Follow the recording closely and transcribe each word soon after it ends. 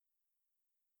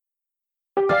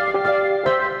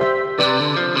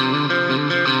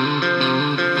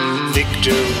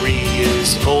victory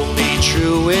is only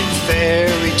true in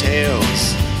fairy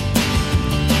tales.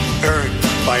 Earned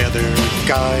by other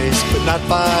guys, but not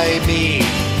by me.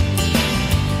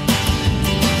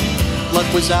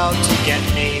 Luck was out to get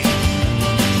me,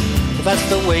 but that's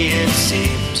the way it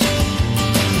seemed.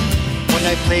 When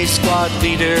I play squad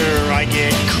leader, I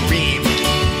get creamed.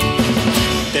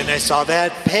 Then I saw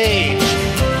that page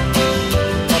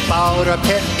about a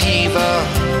pet peeve,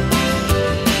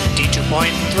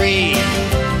 D2.3,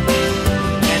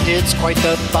 and it's quite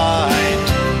the bind.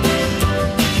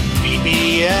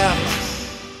 BBM,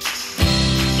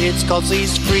 it's called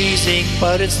Sleaze Freezing,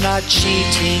 but it's not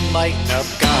cheating. Lighten up,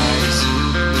 guys.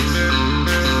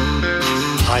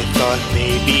 I thought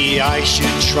maybe I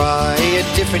should try a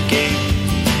different game.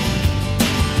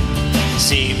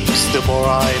 Seems the more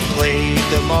I played,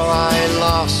 the more I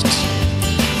lost.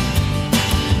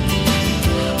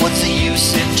 What's the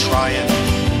use in trying?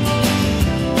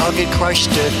 I'll get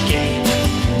crushed again.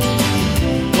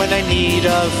 When I need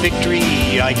a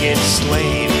victory, I get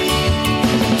slain.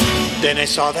 Then I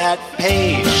saw that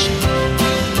page.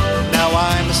 Now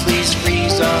I'm a sleaze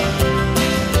freezer.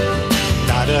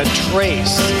 Not a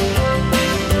trace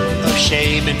of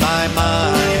shame in my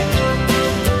mind.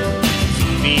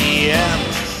 VBM,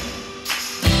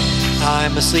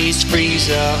 I'm a sleaze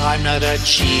freezer. I'm not a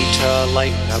cheater.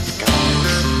 Lighten up, guys.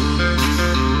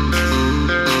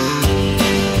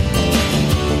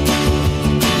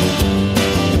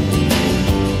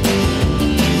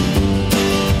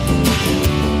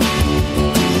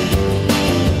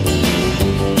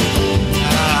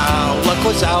 Luck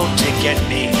was out to get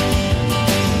me.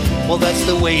 Well, that's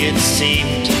the way it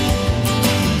seemed.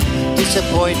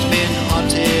 Disappointment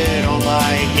haunted all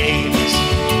my games.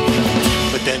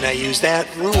 But then I used that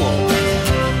rule.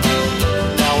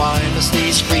 Now I'm a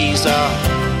sleaze freezer.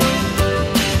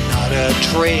 Not a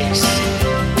trace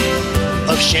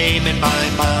of shame in my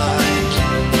mind.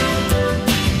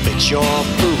 Fix your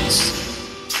boots.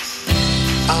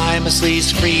 I'm a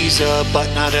sleaze freezer,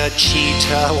 but not a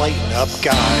cheater. Lighten up,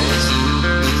 guys.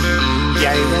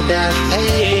 Yeah, I read that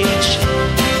page.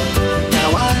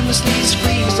 Now I'm a sleaze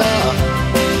freezer.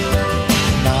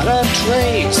 Not a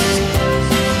trace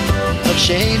of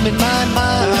shame in my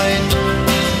mind.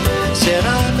 Said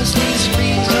I'm a sleaze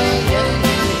freezer, yeah.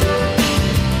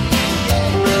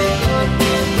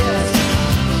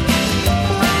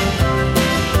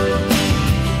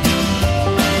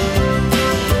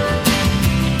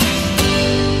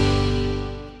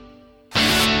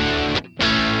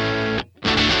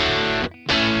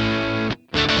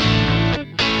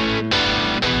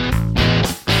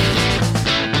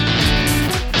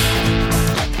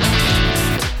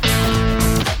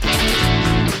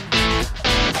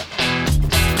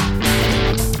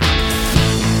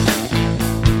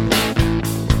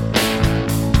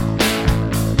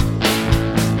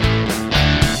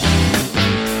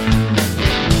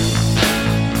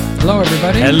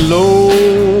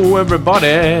 Hello,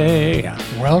 everybody.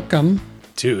 Welcome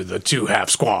to the Two Half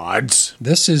Squads.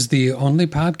 This is the only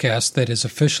podcast that is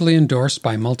officially endorsed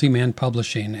by Multiman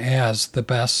Publishing as the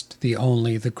best, the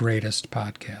only, the greatest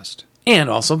podcast. And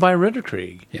also by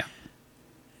Ritterkrieg. Yeah.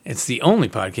 It's the only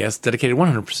podcast dedicated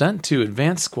 100% to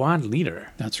Advanced Squad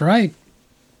Leader. That's right.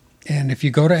 And if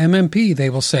you go to MMP, they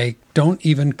will say, don't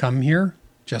even come here.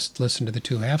 Just listen to the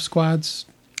Two Half Squads.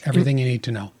 Everything you need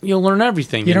to know. You'll learn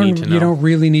everything you need to know. You don't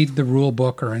really need the rule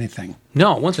book or anything.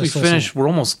 No, once Just we finish, we're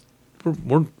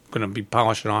going to be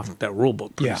polishing off that rule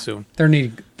book pretty soon. They're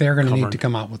going to need to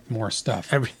come out with more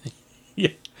stuff. Everything.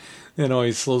 Yeah. It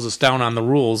always slows us down on the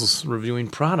rules, reviewing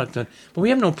product. But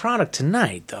we have no product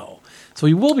tonight, though. So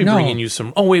we will be bringing you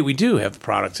some... Oh, wait, we do have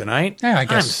product tonight. Yeah, I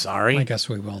guess. I'm sorry. I guess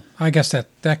we will. I guess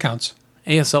that counts.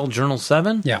 ASL Journal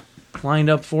 7? Yeah. Lined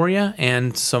up for you,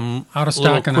 and some out of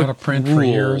stock and out of print for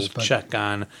years. But check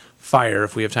on Fire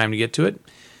if we have time to get to it.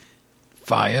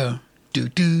 Fire, do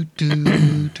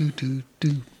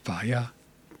fire.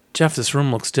 Jeff, this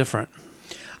room looks different.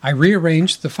 I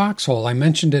rearranged the foxhole. I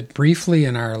mentioned it briefly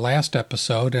in our last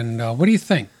episode, and what do you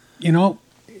think? You know,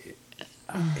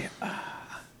 I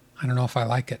don't know if I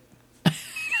like it.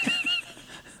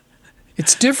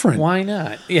 It's different. Why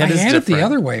not? Yeah, I had it the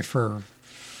other way for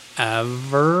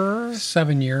ever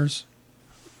 7 years.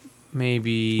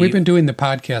 Maybe we've been doing the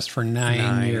podcast for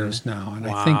 9 years now, and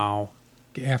wow.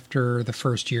 I think after the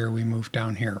first year we moved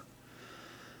down here,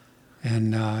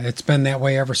 and it's been that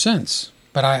way ever since.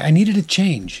 But I needed a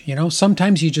change. You know,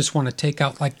 sometimes you just want to take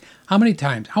out, like,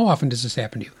 how often does this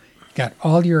happen to you? You got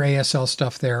all your ASL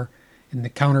stuff there in the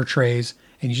counter trays,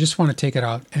 and you just want to take it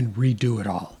out and redo it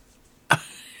all.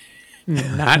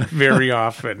 Not very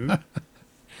often.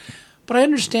 But I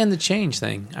understand the change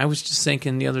thing. I was just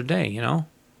thinking the other day,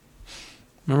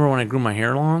 Remember when I grew my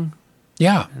hair long?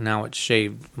 Yeah. And now it's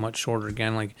shaved much shorter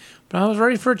again. But I was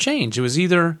ready for a change. It was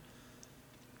either,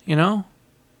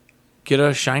 get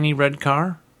a shiny red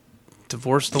car,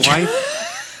 divorce the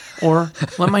wife, or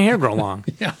let my hair grow long.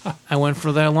 Yeah. I went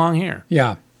for that long hair.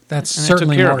 Yeah. That's And I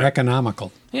certainly took care more of it.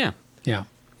 economical. Yeah. Yeah.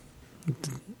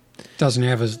 Doesn't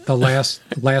have the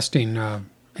lasting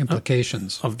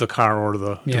implications. Of the car or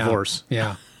the divorce.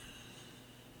 Yeah.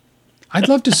 I'd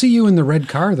love to see you in the red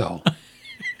car, though.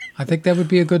 I think that would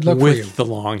be a good look for you. With the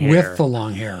long hair. With the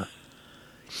long hair.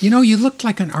 You looked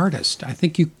like an artist. I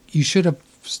think you should have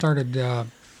started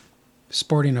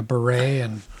sporting a beret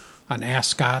and an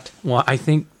ascot. Well, I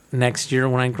think next year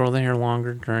when I grow the hair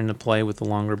longer during the play with the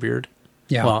longer beard.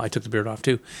 Yeah. Well, I took the beard off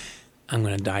too. I'm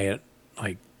going to dye it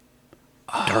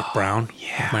dark brown,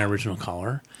 yeah. my original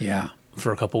color, Yeah.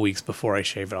 for a couple weeks before I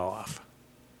shave it all off.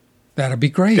 That'd be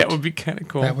great. That would be kind of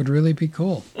cool. That would really be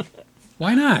cool.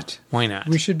 Why not? Why not?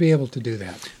 We should be able to do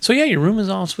that. So yeah, your room is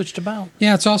all switched about.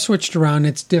 Yeah, it's all switched around.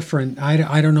 It's different.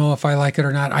 I don't know if I like it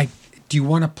or not. Do you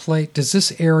want to play? Does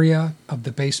this area of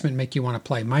the basement make you want to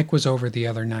play? Mike was over the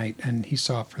other night, and he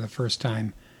saw it for the first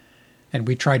time. And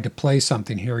we tried to play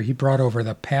something here. He brought over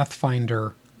the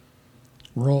Pathfinder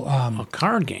A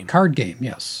card game. card game,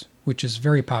 yes, which is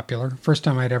very popular. First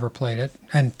time I'd ever played it,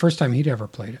 and first time he'd ever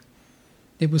played it.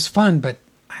 It was fun, but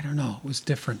I don't know. It was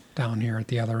different down here at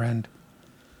the other end.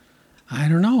 I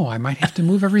don't know. I might have to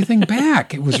move everything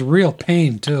back. It was a real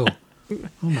pain, too. Oh,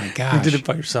 my gosh. You did it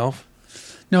by yourself?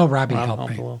 No, Robbie Rob helped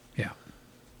helped me. a little. Yeah.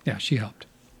 Yeah, she helped.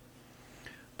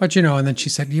 But, and then she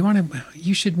said,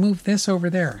 you should move this over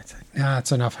there. I said, nah,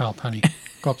 it's enough help, honey.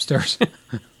 Go upstairs.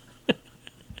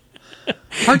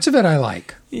 Parts of it I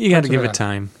like. You got to Parts of give it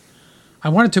time. I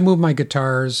wanted to move my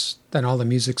guitars and all the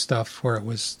music stuff where it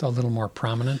was a little more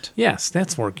prominent. Yes,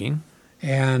 that's working.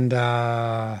 And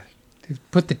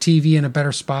put the TV in a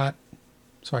better spot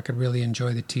so I could really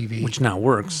enjoy the TV. Which now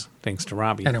works, thanks to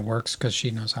Robbie. And it works because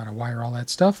she knows how to wire all that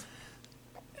stuff.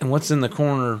 And what's in the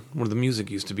corner where the music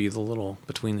used to be, the little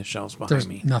between the shelves behind There's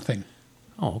me? nothing.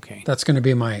 Oh, okay. That's going to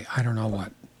be my I don't know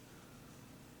what.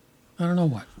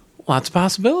 Lots of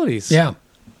possibilities. Yeah.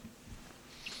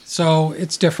 So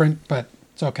it's different, but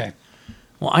it's okay.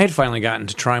 Well, I had finally gotten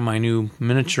to try my new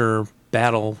miniature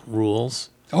battle rules,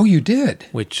 Oh, you did?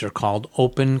 which are called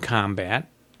Open Combat.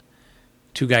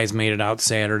 Two guys made it out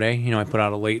Saturday. I put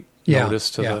out a late Yeah, notice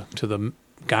to the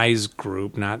guys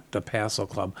group, not the Paso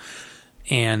Club.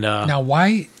 And Now,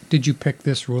 why did you pick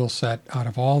this rule set out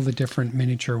of all the different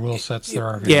miniature rule sets there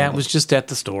are available? yeah, it was just at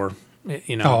the store.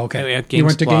 Oh, okay. At You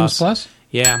went to Games Plus?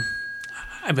 Yeah.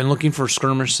 I've been looking for a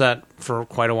skirmish set for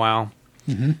quite a while.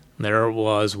 Mm-hmm. There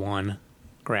was one.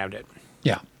 Grabbed it.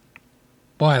 Yeah.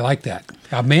 Boy, I like that.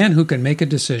 A man who can make a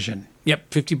decision.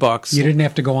 Yep, $50. You didn't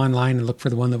have to go online and look for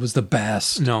the one that was the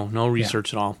best. No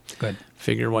research at all. Good.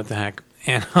 Figure what the heck.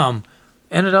 And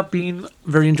ended up being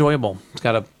very enjoyable. It's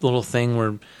got a little thing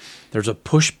where there's a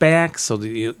pushback, so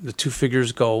the two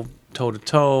figures go toe to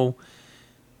toe.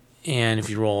 And if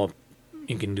you roll,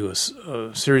 you can do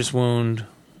a serious wound,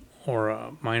 or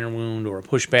a minor wound, or a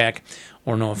pushback,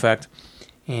 or no effect.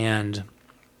 And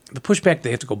the pushback,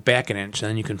 they have to go back an inch, and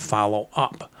then you can follow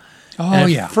up. Oh,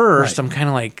 and yeah. At first, right. I'm kind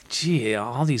of like, gee,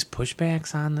 all these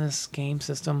pushbacks on this game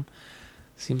system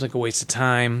seems like a waste of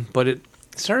time. But it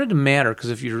started to matter, because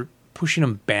if you're pushing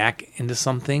them back into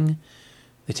something,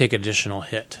 they take additional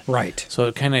hit. Right. So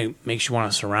it kind of makes you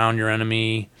want to surround your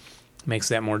enemy, makes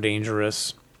that more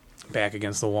dangerous, back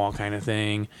against the wall kind of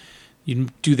thing. You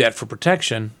do that for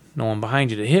protection, no one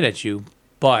behind you to hit at you,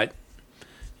 but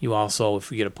you also,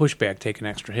 if you get a pushback, take an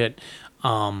extra hit.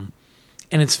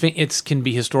 And it can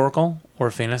be historical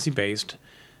or fantasy based.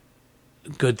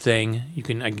 Good thing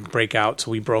I can break out.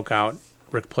 So we broke out.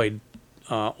 Rick played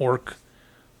orc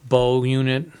bow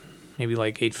unit, maybe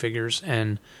like 8 figures,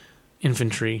 and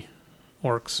infantry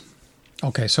orcs.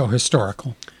 Okay, so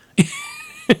historical.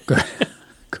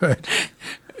 Good.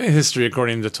 History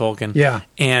according to Tolkien. Yeah.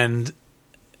 And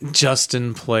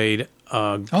Justin played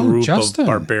a group of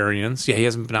barbarians. Yeah, he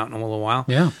hasn't been out in a little while.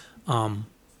 Yeah.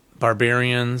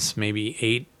 Barbarians, maybe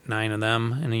 8, 9 of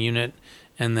them in a unit,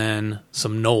 and then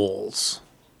some gnolls.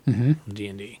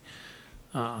 D&D.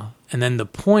 And then the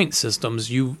point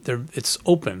systems, it's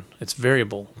open, it's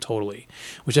variable totally,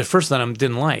 which at first then I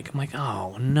didn't like. I'm like,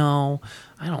 oh no,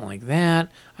 I don't like that.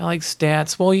 I like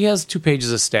stats. Well, he has 2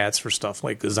 pages of stats for stuff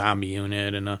like the zombie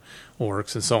unit and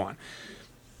orcs and so on.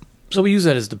 So we use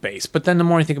that as the base. But then the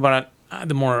more I think about it,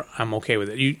 the more I'm okay with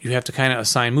it. You have to kind of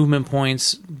assign movement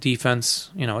points, defense,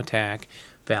 attack,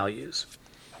 values.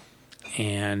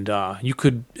 And you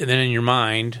could then in your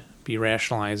mind be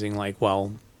rationalizing like,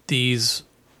 well, these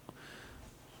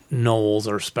gnolls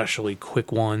are especially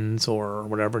quick ones or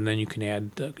whatever, and then you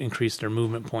can increase their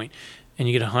movement point, and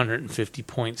you get 150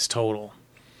 points total.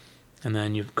 And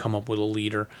then you come up with a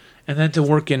leader. And then to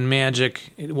work in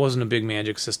Magic, it wasn't a big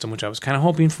Magic system, which I was kind of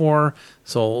hoping for.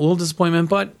 So a little disappointment,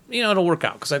 but, it'll work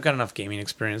out because I've got enough gaming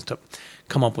experience to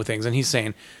come up with things. And he's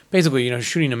saying, basically,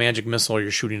 shooting a magic missile or you're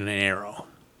shooting an arrow.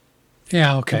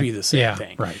 Yeah, okay. Could be the same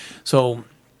thing. Right. So,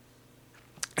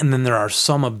 and then there are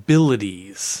some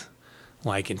abilities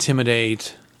like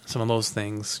Intimidate, some of those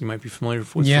things you might be familiar with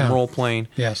from role-playing.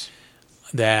 Yes.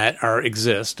 That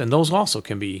exist, and those also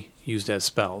can be used as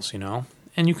spells,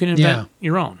 and you can invent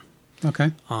your own.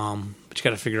 Okay. But you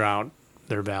got to figure out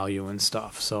their value and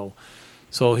stuff. So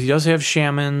he does have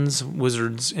shamans,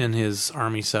 wizards in his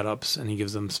army setups, and he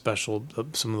gives them special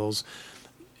some of those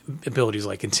abilities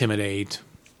like Intimidate,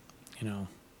 And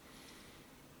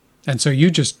so you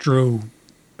just drew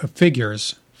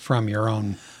figures from your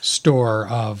own store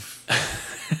of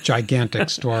gigantic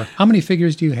store. How many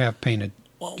figures do you have painted?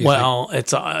 Well,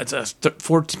 it's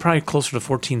probably closer to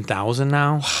 14,000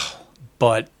 now,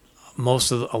 but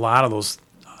a lot of those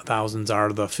thousands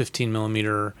are the 15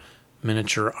 millimeter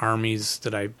miniature armies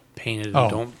that I painted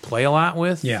and don't play a lot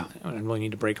with. Yeah, I really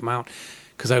need to break them out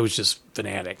because I was just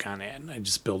fanatic on it. I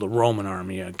just build a Roman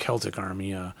army, a Celtic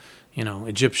army,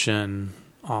 Egyptian,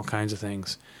 all kinds of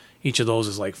things. Each of those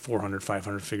is like 400,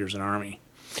 500 figures an army,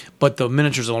 but the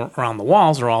miniatures around the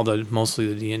walls are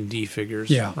mostly the D&D figures.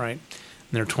 Yeah, right.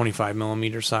 And they're 25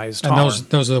 millimeter size. And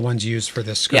those are the ones used for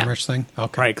this skirmish thing?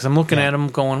 Okay. Right, because I'm looking at them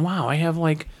going, wow, I have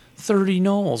like 30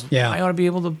 gnolls. Yeah. I ought to be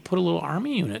able to put a little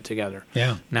army unit together.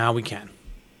 Yeah. Now we can.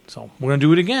 So we're going to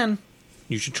do it again.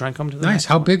 You should try and come to the Nice.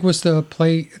 How big was the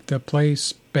play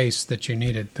space that you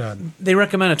needed? They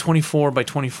recommend a 24 by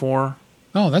 24.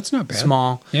 Oh, that's not bad.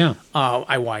 Small. Yeah.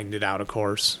 I widened it out, of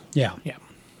course. Yeah. Yeah.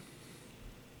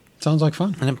 Sounds like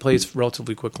fun. And it plays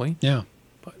relatively quickly. Yeah.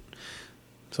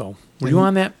 So, were you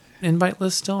on that invite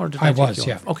list still, or did I was?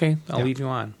 Yeah. Okay, I'll leave you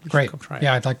on. Great. Come try it.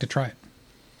 Yeah, I'd like to try it.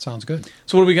 Sounds good.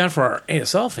 So, what do we got for our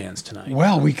ASL fans tonight?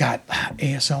 Well, we got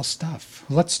ASL stuff.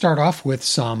 Let's start off with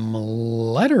some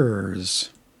letters.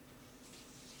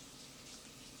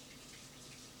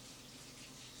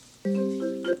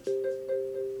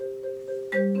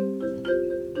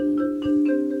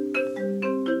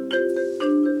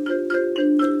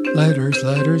 Letters,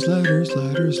 letters, letters,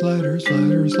 letters, letters,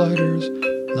 letters, letters,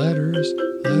 letters,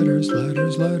 letters,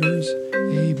 letters, letters,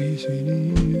 A, B, C,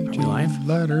 D, G,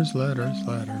 letters, letters,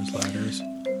 letters, letters.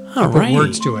 All right. Put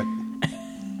words to it.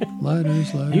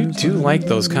 Letters, letters. You do like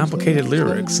those complicated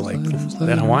lyrics, like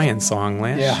that Hawaiian song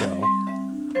last show.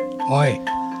 Oi.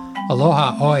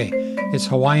 Aloha, oi. It's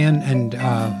Hawaiian and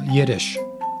Yiddish.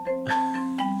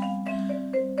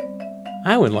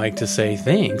 I would like to say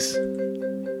thanks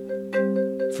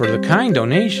for the kind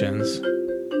donations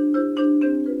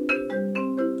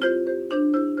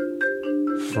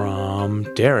from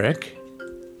Derek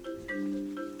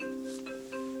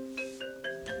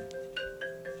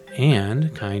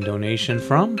and kind donation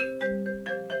from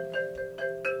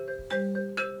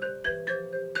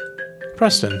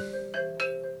Preston.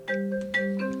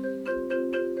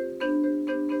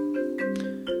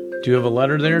 Do you have a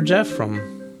letter there, Jeff?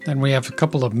 Then we have a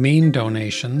couple of mean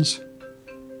donations.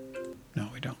 No,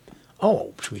 we don't.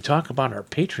 Oh, should we talk about our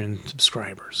Patreon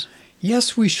subscribers?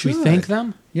 Yes, we should. Should we thank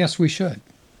them? Yes, we should.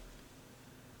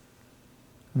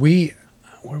 Where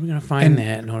are we going to find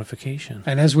that notification?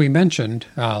 And as we mentioned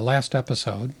last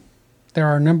episode, there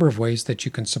are a number of ways that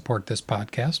you can support this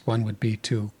podcast. One would be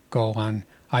to go on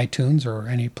iTunes or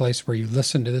any place where you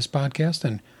listen to this podcast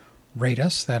and rate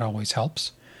us. That always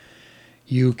helps.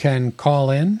 You can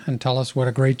call in and tell us what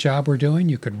a great job we're doing.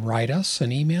 You could write us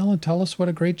an email and tell us what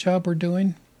a great job we're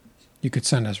doing. You could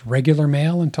send us regular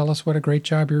mail and tell us what a great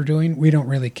job you're doing. We don't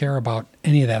really care about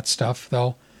any of that stuff,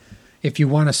 though. If you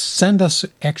want to send us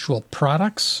actual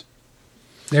products,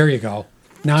 there you go.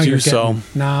 Now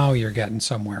you're getting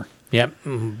somewhere. Yep.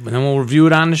 And then we'll review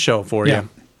it on the show for you.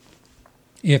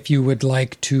 If you would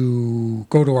like to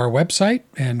go to our website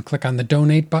and click on the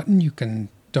donate button, you can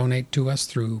donate to us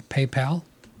through PayPal.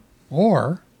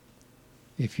 Or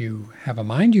if you have a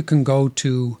mind, you can go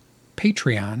to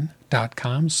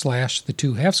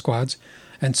patreon.com/the2halfsquads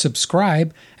and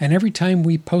subscribe. And every time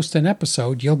we post an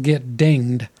episode, you'll get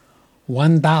dinged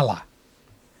 $1.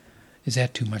 Is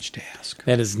that too much to ask?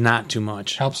 That is not too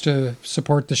much. Helps to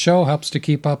support the show, helps to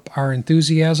keep up our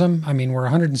enthusiasm. I mean, we're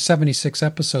 176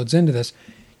 episodes into this.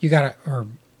 Or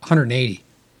 180.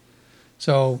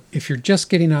 So if you're just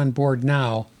getting on board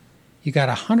now, You got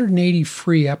 180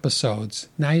 free episodes.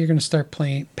 Now you're going to start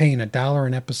paying $1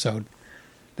 an episode.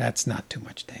 That's not too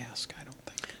much to ask, I don't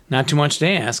think. Not too much to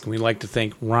ask. We'd like to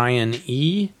thank Ryan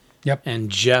E. Yep. and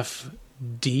Jeff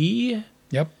D.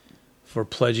 Yep. for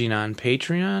pledging on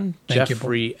Patreon. Thank you,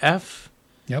 Jeffrey F.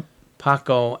 Yep.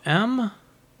 Paco M.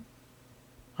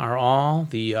 are all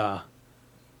the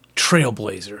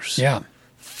trailblazers. Yeah.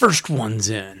 First ones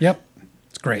in. Yep.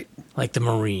 It's great. Like the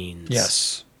Marines.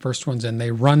 Yes. First ones in.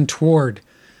 They run toward,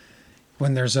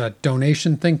 when there's a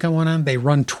donation thing going on, they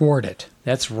run toward it.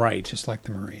 That's right. Just like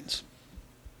the Marines.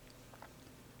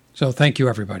 So thank you,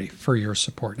 everybody, for your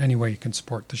support. Any way you can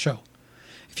support the show.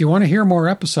 If you want to hear more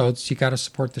episodes, you got to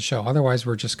support the show. Otherwise,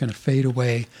 we're just going to fade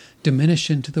away, diminish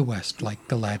into the west like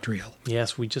Galadriel.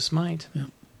 Yes, we just might. Yeah.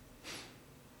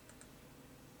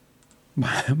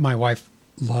 My wife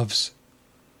loves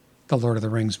the Lord of the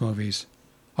Rings movies,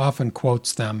 often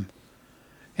quotes them.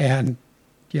 And,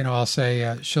 I'll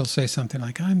say, she'll say something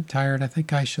like, I'm tired. I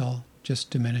think I shall just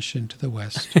diminish into the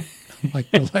west like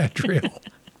Galadriel.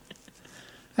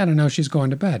 I don't know. She's going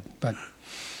to bed, but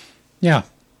yeah.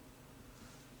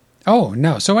 Oh,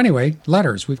 no. So anyway,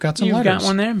 letters. We've got some You've letters. got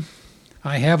one there?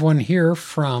 I have one here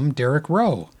from Derek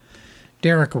Rowe.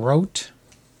 Derek wrote,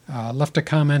 left a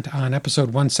comment on episode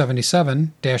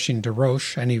 177, Dashing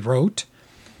DeRoche, and he wrote,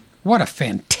 "What a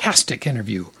fantastic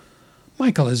interview.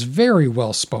 Michael is very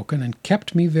well spoken and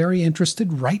kept me very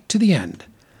interested right to the end.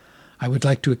 I would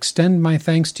like to extend my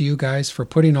thanks to you guys for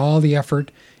putting all the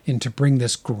effort in to bring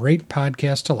this great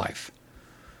podcast to life.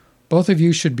 Both of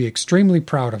you should be extremely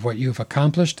proud of what you've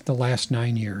accomplished the last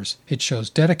 9 years. It shows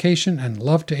dedication and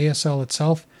love to ASL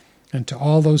itself and to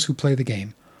all those who play the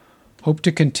game. Hope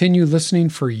to continue listening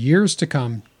for years to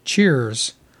come.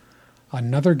 Cheers."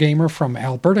 Another gamer from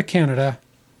Alberta, Canada,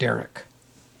 Derek.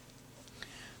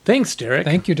 Thanks, Derek.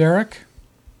 Thank you, Derek.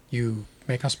 You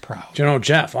make us proud.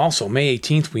 Jeff, also, May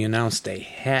 18th, we announced a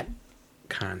hat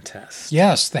contest.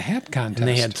 Yes, the hat contest. And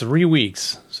they had 3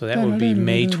 weeks. So that would be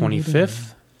May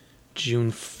 25th,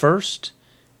 June 1st,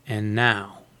 and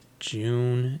now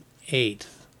June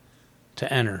 8th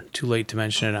to enter. Too late to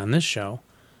mention it on this show.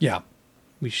 Yeah.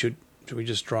 Should we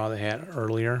just draw the hat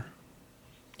earlier?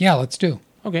 Yeah, let's do.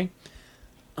 Okay.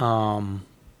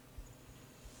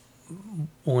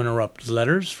 We'll interrupt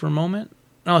letters for a moment.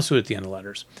 No, let's do it at the end of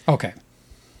letters. Okay.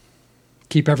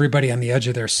 Keep everybody on the edge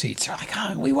of their seats. They're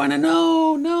like, we want to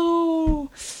know.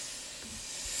 No.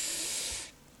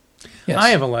 Yes. I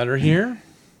have a letter here.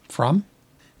 From?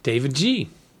 David G.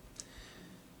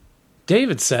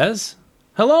 David says,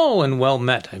 "Hello and well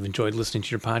met. I've enjoyed listening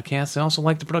to your podcast. I also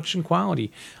like the production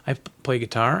quality. I play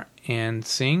guitar and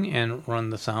sing and run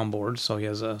the soundboard," so he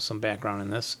has some background in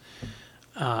this.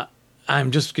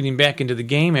 "I'm just getting back into the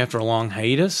game after a long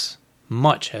hiatus.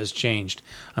 Much has changed.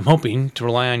 I'm hoping to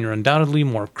rely on your undoubtedly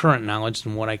more current knowledge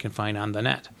than what I can find on the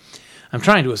net. I'm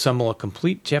trying to assemble a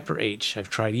complete Chapter H. I've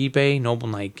tried eBay, Noble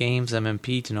Knight Games,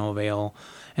 MMP to no avail.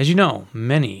 As you know,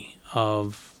 many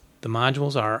of the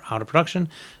modules are out of production.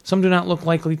 Some do not look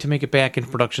likely to make it back into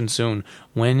production soon.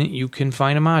 When you can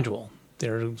find a module,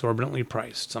 they're exorbitantly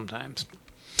priced sometimes.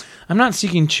 I'm not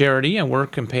seeking charity. I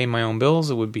work and pay my own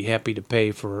bills. I would be happy to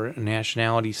pay for a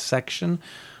nationality section,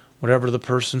 whatever the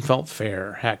person felt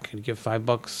fair. Heck, I'd give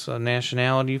 $5 a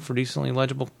nationality for decently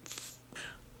legible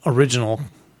original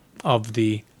of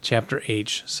the Chapter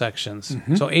H sections."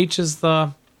 Mm-hmm. So H is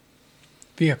the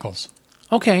vehicles.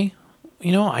 Okay.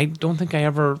 I don't think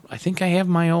I think I have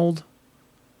my old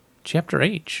Chapter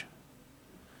H.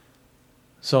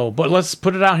 So, but let's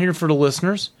put it out here for the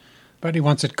listeners. But he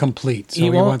wants it complete, so he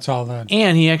wants all the...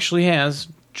 And he actually has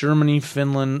Germany,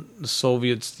 Finland, the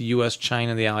Soviets, the U.S.,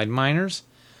 China, the Allied minors.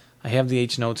 I have the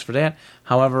H notes for that.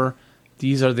 However,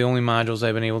 these are the only modules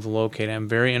I've been able to locate. I'm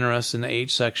very interested in the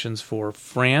H sections for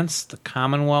France, the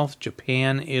Commonwealth,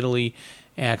 Japan, Italy,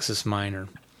 Axis minor.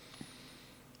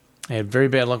 I had very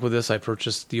bad luck with this. I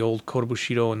purchased the old Kota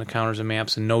Bushido and the counters and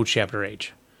maps and no Chapter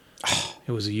H.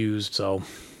 It was used, so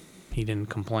he didn't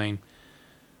complain.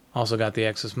 Also got the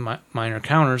Axis minor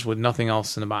counters with nothing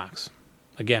else in the box.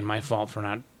 Again, my fault for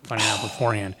not finding out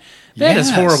beforehand. That is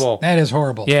horrible. That is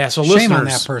horrible. Yeah, so shame listeners, on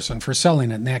that person for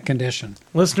selling it in that condition.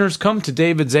 Listeners, come to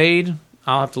David's aid.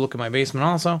 I'll have to look at my basement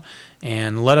also,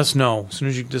 and let us know as soon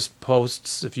as you just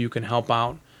post if you can help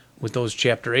out with those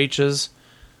Chapter H's.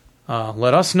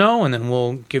 Let us know, and then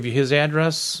we'll give you his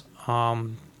address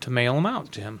to mail them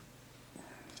out to him.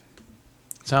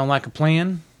 Sound like a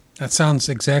plan? That sounds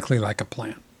exactly like a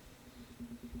plan.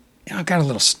 I've got a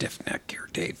little stiff neck here,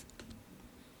 Dave.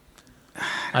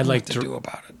 I'd like to do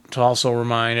about it. To also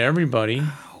remind everybody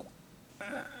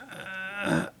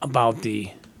about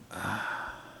the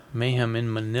Mayhem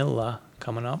in Manila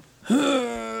coming up.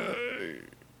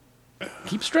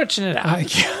 Keep stretching it out.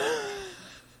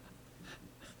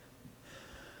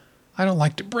 I don't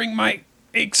like to bring my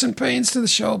aches and pains to the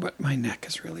show, but my neck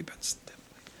has really been stiff.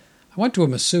 I went to a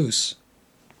masseuse.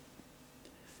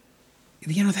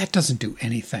 You know, that doesn't do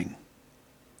anything.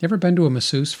 You ever been to a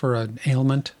masseuse for an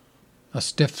ailment? A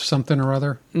stiff something or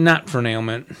other? Not for an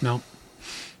ailment. No.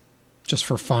 Just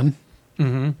for fun?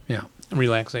 Mm-hmm. Yeah.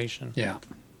 Relaxation. Yeah.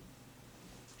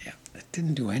 Yeah, it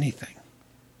didn't do anything.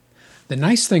 The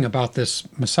nice thing about this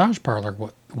massage parlor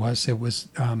was it was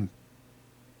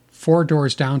 4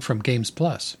 doors down from Games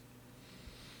Plus.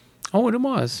 Oh, it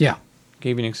was? Yeah.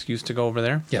 Gave you an excuse to go over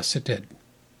there? Yes, it did.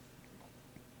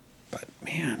 But,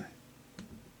 man.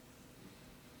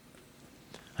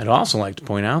 I'd also like to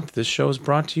point out that this show is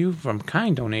brought to you from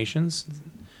kind donations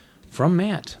from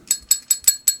Matt.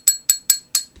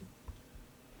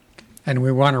 And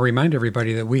we want to remind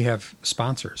everybody that we have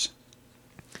sponsors.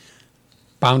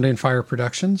 Bounding Fire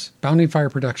Productions. Bounding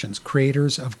Fire Productions,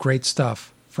 creators of great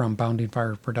stuff from Bounding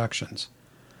Fire Productions.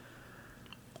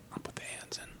 I'll put the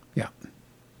hands in. Yeah.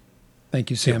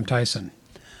 Thank you, Sam Tyson.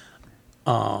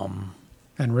 And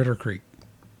Ritter Creek.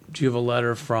 Do you have a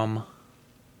letter from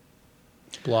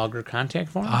Blogger Contact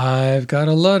Form? I've got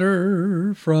a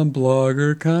letter from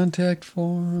Blogger Contact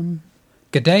Form.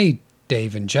 G'day,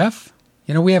 Dave and Jeff.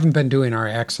 You know, we haven't been doing our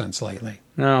accents lately.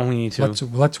 No, we need to.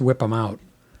 Let's whip them out.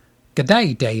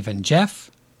 G'day, Dave and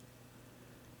Jeff.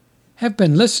 Have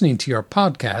been listening to your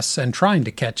podcasts and trying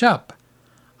to catch up.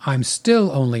 I'm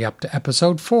still only up to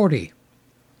episode 40.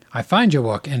 I find your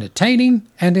work entertaining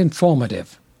and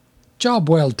informative. Job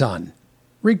well done.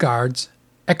 Regards,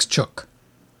 Xchook.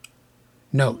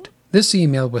 Note, this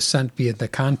email was sent via the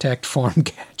contact form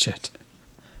gadget.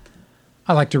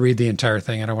 I like to read the entire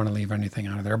thing. I don't want to leave anything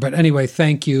out of there. But anyway,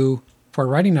 thank you for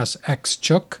writing us,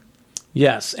 Xchook.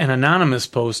 Yes, and Anonymous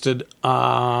posted,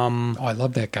 Oh, I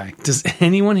love that guy. does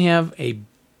anyone have a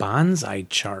bonsai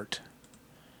chart?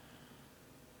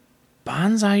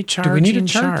 Bonsai chart. Do we need a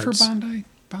chart for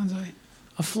bonsai?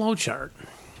 A flow chart.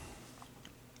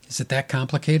 Is it that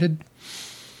complicated?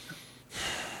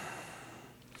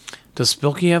 Does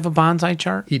Spilky have a bonsai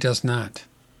chart? He does not.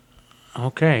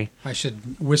 Okay. I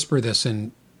should whisper this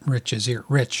in Rich's ear.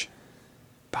 Rich,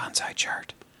 bonsai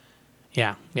chart.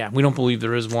 Yeah. We don't believe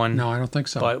there is one. No, I don't think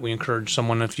so. But we encourage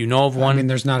someone, if you know of one. I mean,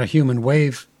 there's not a human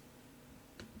wave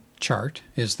chart,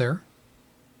 is there?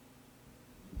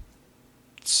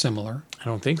 Similar. I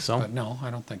don't think so. But no, I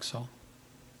don't think so.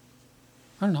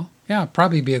 I don't know. Yeah,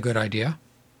 probably be a good idea.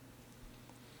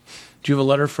 Do you have a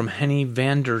letter from Henny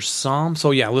Vander Salm?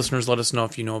 So, yeah, listeners, let us know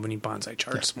if you know of any bonsai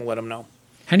charts. Yeah. We'll let them know.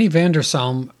 Henny Vander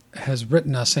Salm has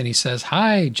written us, and he says,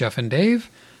 Hi, Jeff and Dave.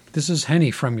 This is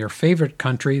Henny from your favorite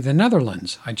country, the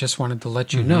Netherlands. I just wanted to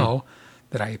let you know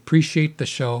that I appreciate the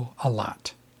show a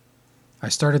lot. I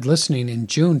started listening in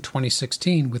June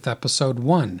 2016 with episode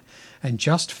 1 and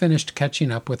just finished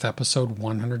catching up with episode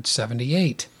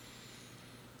 178.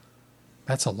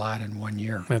 That's a lot in 1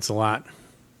 year. That's a lot.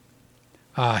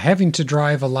 Having to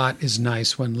drive a lot is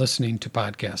nice when listening to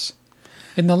podcasts.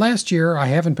 In the last year, I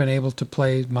haven't been able to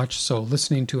play much, so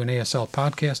listening to an ASL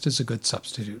podcast is a good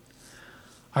substitute.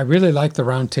 I really like the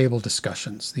roundtable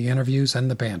discussions, the interviews,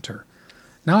 and the banter.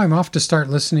 Now I'm off to start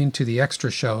listening to the extra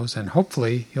shows, and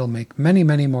hopefully you'll make many,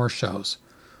 many more shows.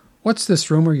 What's this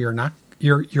rumor you're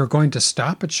going to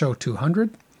stop at show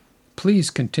 200? Please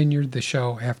continue the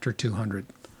show after 200.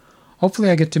 Hopefully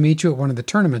I get to meet you at one of the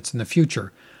tournaments in the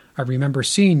future. I remember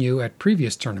seeing you at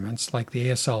previous tournaments, like the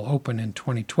ASL Open in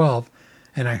 2012,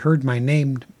 and I heard my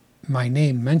name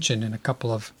mentioned in a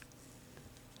couple of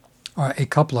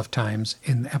times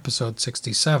in episode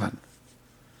 67.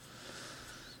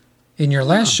 In your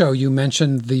last show, you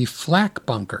mentioned the flak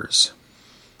bunkers.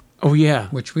 Oh, yeah.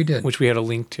 Which we did. Which we had a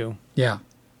link to. Yeah.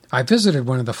 I visited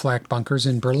one of the flak bunkers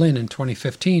in Berlin in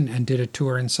 2015 and did a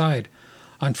tour inside.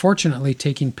 Unfortunately,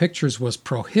 taking pictures was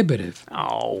prohibitive.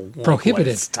 Oh,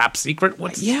 prohibitive. It's top secret?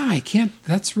 Yeah, I can't.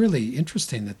 That's really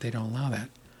interesting that they don't allow that.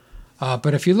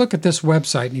 But if you look at this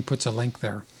website, and he puts a link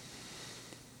there,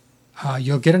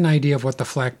 you'll get an idea of what the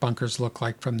flak bunkers look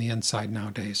like from the inside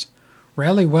nowadays.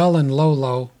 Rally well and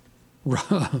low,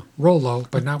 roll low,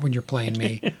 but not when you're playing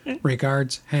me.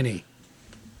 Regards, Henny.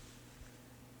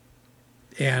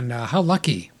 And how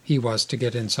lucky he was to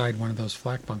get inside one of those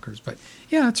flak bunkers. But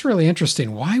yeah, it's really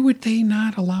interesting. Why would they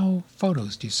not allow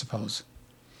photos, do you suppose?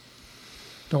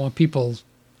 Don't want people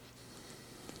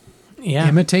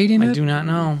imitating it? I do not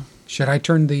know. Should I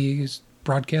turn the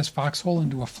broadcast foxhole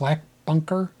into a flak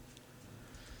bunker?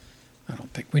 I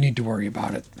don't think we need to worry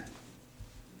about it.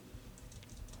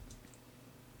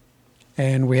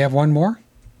 And we have one more?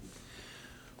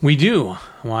 We do.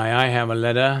 Why, I have a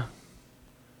letter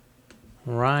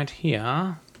right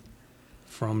here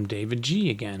from David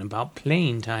G. again about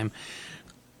playing time.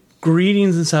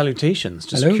 Greetings and salutations.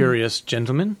 Just Hello. curious,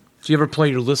 gentlemen. Do you ever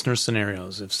play your listener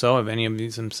scenarios? If so, have any of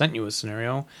these sent you a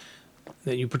scenario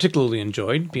that you particularly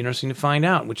enjoyed? Be interesting to find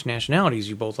out which nationalities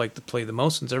you both like to play the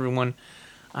most, since everyone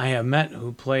I have met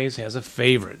who plays has a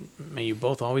favorite. May you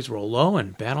both always roll low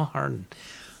and battle hard.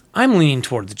 I'm leaning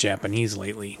toward the Japanese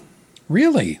lately.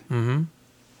 Really? Mm-hmm.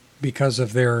 Because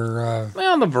of their...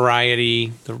 Well, the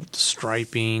variety, the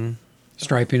striping.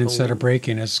 Striping instead of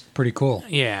breaking is pretty cool.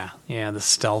 Yeah, the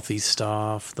stealthy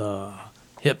stuff, the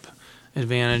hip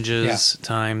advantages at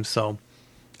times. So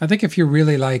I think if you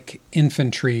really like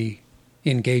infantry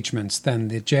engagements, then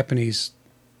the Japanese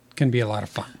can be a lot of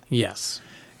fun. yes.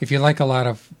 If you like a lot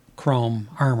of chrome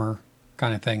armor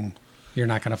kind of thing, you're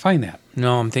not going to find that.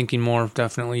 No, I'm thinking more of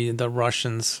definitely the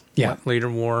Russians. Yeah. Later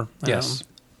war. Yes.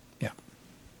 Yeah.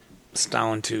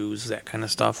 Stalin 2s, that kind of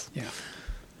stuff. Yeah.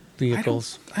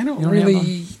 Vehicles. I don't You don't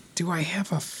really... Do I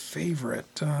have a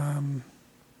favorite? I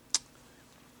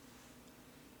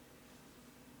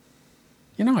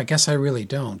guess I really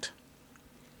don't.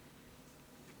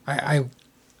 I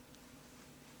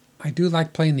do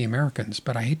like playing the Americans,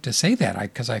 but I hate to say that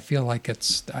because I feel like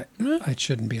it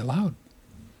shouldn't be allowed.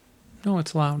 No,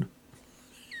 it's loud.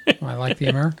 I like the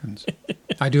Americans.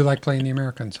 I do like playing the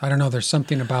Americans. I don't know. There's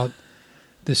something about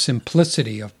the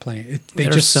simplicity of playing. They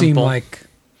They're just seem simple. like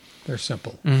they're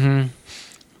simple. Mm-hmm.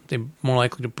 They're more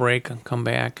likely to break and come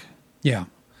back. Yeah.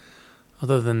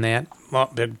 Other than that,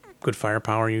 well, big, good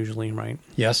firepower usually, right?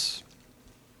 Yes.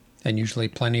 And usually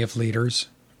plenty of leaders.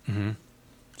 Mm-hmm.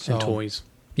 So, And toys.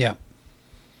 Yeah.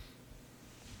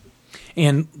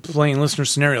 And playing listener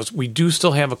scenarios. We do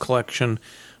still have a collection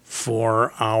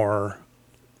for our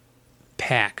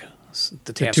pack,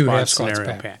 the Task two Squad Half Squads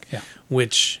scenario pack, Yeah.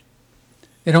 which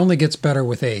It only gets better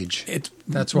with age.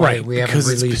 That's why right, we haven't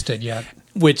because released it yet.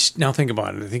 Which, now think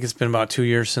about it. I think it's been about 2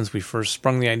 years since we first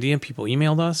sprung the idea. People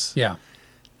emailed us. Yeah.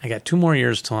 I got 2 more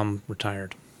years till I'm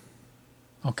retired.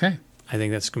 Okay. I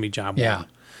think that's going to be job Yeah. one.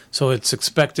 So it's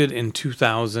expected in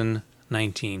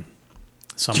 2019.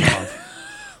 Somehow.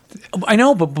 I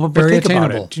know, but Very think about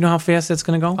attainable. it. Do you know how fast that's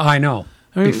going to go? I know.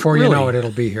 I mean, Before you really. know it,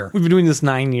 it'll be here. We've been doing this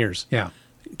 9 years. Yeah.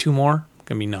 2 more,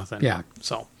 going to be nothing. Yeah.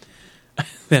 So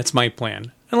that's my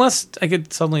plan. Unless I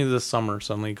could suddenly this summer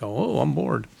go, oh, I'm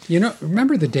bored.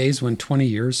 Remember the days when 20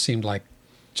 years seemed like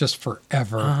just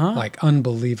forever, like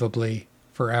unbelievably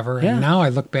forever? Yeah. And now I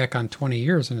look back on 20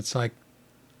 years and it's like,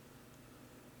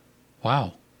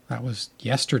 wow, that was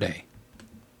yesterday.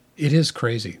 It is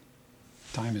crazy.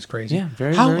 Time is crazy. Yeah,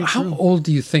 very, how, very How true. old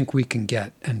do you think we can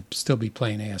get and still be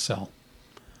playing ASL?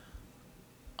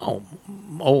 Oh,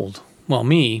 old. Well,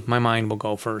 my mind will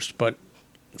go first, but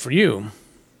for you,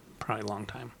 probably a long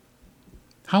time.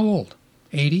 How old?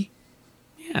 80?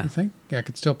 Yeah. You think? Yeah, I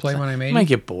could still play when I'm 80? I might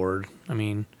get bored. I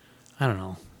mean, I don't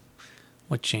know.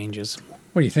 What changes?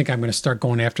 What do you think? I'm going to start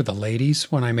going after the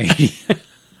ladies when I'm 80?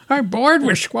 I'm bored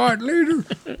with squad leader.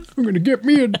 I'm going to get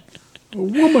me a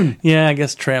woman. Yeah, I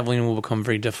guess traveling will become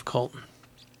very difficult.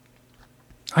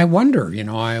 I wonder,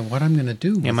 what I'm going to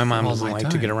do. Yeah, my mom all doesn't my like to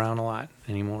time. get around a lot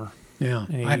anymore. Yeah.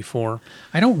 At 84.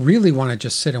 I don't really want to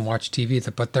just sit and watch TV,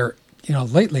 but they're,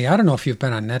 lately, I don't know if you've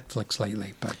been on Netflix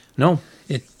lately, but No.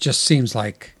 it just seems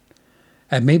like,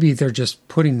 and maybe they're just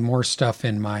putting more stuff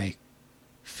in my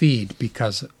feed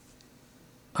because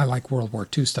I like World War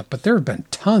II stuff, but there have been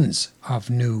tons of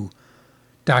new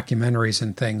documentaries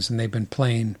and things, and they've been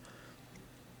playing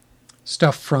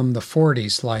stuff from the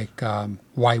 40s, like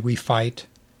Why We Fight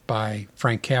by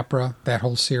Frank Capra, that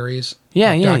whole series.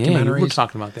 Yeah, of yeah. We documentaries. were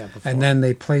talking about that before. And then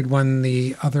they played one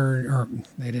or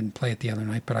they didn't play it the other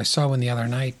night, but I saw one the other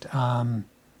night.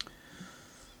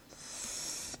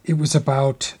 It was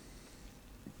about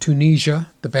Tunisia,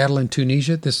 the battle in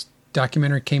Tunisia. This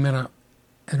documentary came in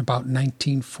about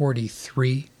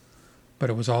 1943, but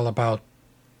it was all about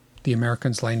the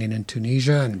Americans landing in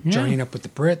Tunisia and joining up with the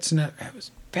Brits, and it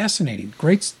was fascinating.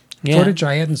 Great footage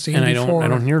I hadn't seen and before. I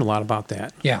don't hear a lot about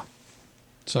that. Yeah.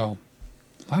 So,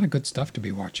 a lot of good stuff to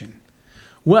be watching.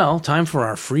 Well, time for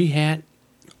our free hat.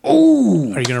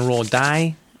 Oh! Are you going to roll a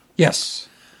die? Yes.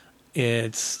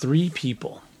 It's 3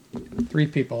 people. 3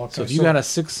 people. Okay. So if you got a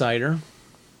 6-sider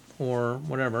or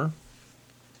whatever,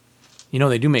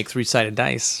 they do make 3-sided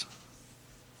dice.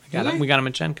 Do they? We got them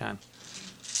at Gen Con.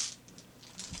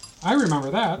 I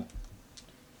remember that.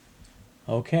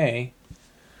 Okay.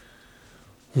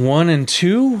 1 and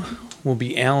 2 will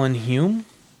be Alan Hume.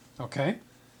 Okay.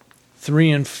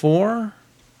 3 and 4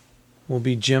 will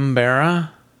be Jim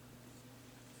Barra.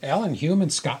 Alan Hume in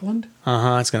Scotland?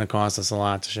 It's going to cost us a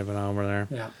lot to ship it over there.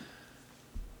 Yeah.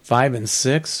 5 and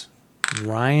 6,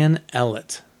 Ryan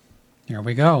Ellett. Here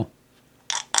we go.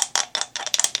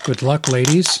 Good luck,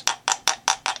 ladies.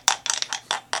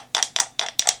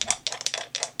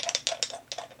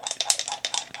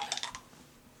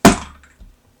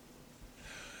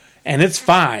 And it's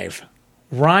 5.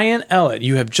 Ryan Ellett,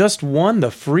 you have just won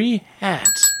the free hat.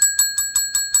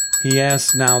 He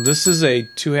asks, now this is a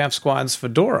 2-half squads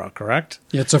fedora, correct?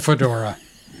 It's a fedora.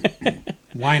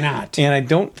 Why not? And I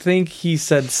don't think he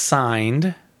said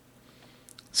signed.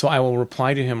 So I will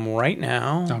reply to him right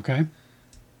now. Okay.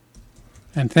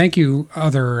 And thank you,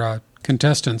 other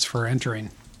contestants, for entering.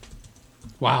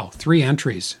 Wow, 3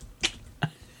 entries.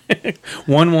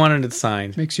 One wanted it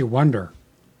signed. Makes you wonder,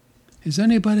 is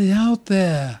anybody out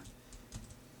there?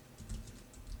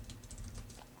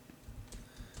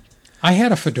 I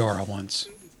had a fedora once.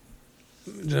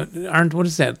 What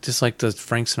is that? Just like the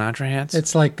Frank Sinatra hats?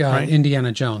 It's like right?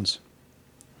 Indiana Jones.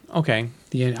 Okay.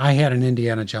 I had an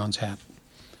Indiana Jones hat.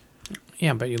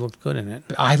 Yeah, but you looked good in it.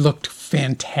 I looked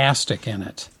fantastic in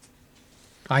it.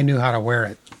 I knew how to wear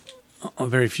it.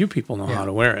 Very few people know how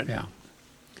to wear it. Yeah.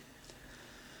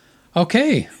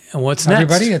 Okay. And what's next?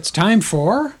 Everybody, it's time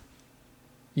for,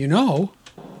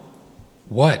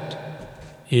 what?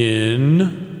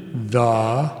 In The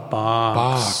box.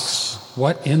 box.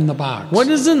 What in the box? What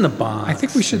is in the box? I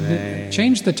think we should today?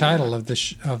 change the title of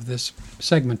this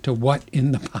segment to "What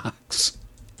in the Box,"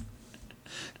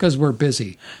 because we're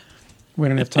busy. We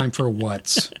don't have time for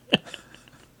what's.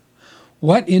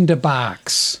 What in the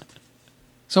box?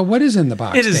 So what is in the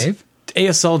box, It is Dave?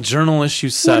 ASL Journal Issue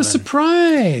 7. What a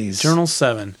surprise! Journal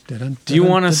 7. Do you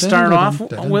want to start off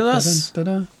with us?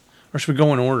 Or Or should we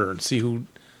go in order and see who...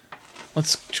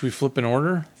 Should we flip in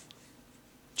order?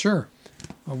 Sure.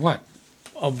 What?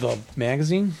 Of the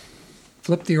magazine?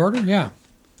 Flip the order? Yeah.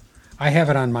 I have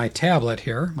it on my tablet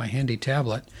here, my handy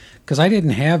tablet, because I didn't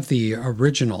have the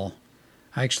original.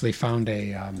 I actually found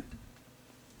a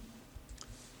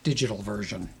digital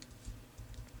version.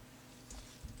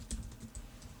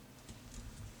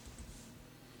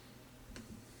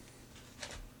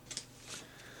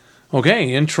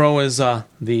 Okay, intro is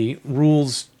the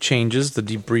rules changes, the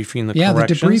debriefing, the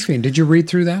corrections. The debriefing. Did you read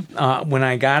through that? When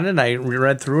I got it, I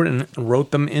read through it and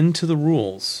wrote them into the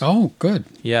rules. Oh, good.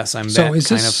 Yes, I'm So that is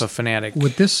kind this- of a fanatic.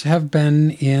 Would this have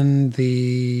been in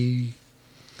the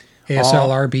ASL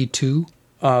RB2?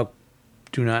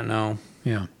 Do not know.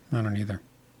 Yeah, I don't either.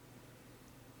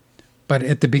 But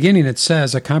at the beginning it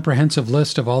says a comprehensive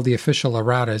list of all the official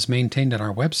errata is maintained on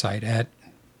our website at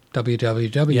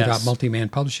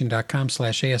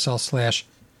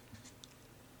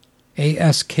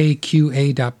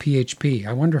www.multimanpublishing.com/ASL/ASKQA.php.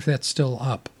 I wonder if that's still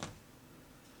up.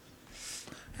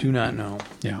 Do not know.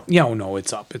 Yeah. Yeah, oh, no,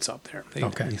 it's up. It's up there.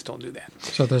 Okay. They still do that.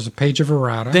 So there's a page of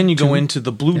errata. Then you go into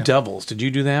the Blue Devils. Did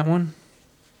you do that one?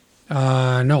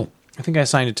 No. I think I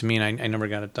assigned it to me, and I never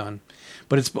got it done.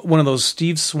 But it's one of those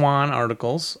Steve Swan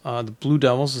articles. The Blue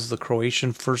Devils is the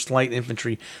Croatian 1st Light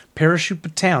Infantry Parachute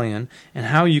Battalion and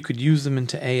how you could use them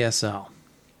into ASL.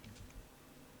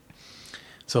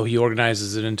 So he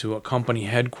organizes it into a company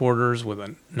headquarters with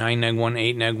a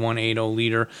 9-neg-1, 8-neg-1, 80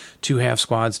 leader, 2 half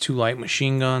squads, 2 light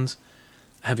machine guns.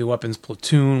 Heavy weapons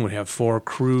platoon would have 4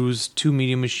 crews, 2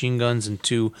 medium machine guns, and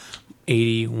 2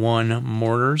 81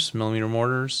 mortars, millimeter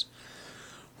mortars.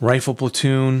 Rifle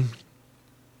platoon,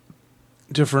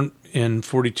 different in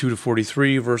 42 to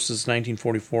 43 versus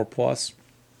 1944 plus.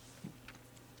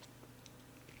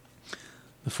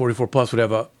 The 44 plus would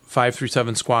have a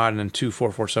 537 squad and then 2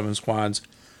 447 squads,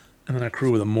 and then a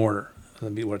crew with a mortar. That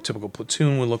would be what a typical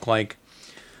platoon would look like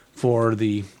for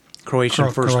the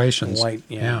Croatians. Light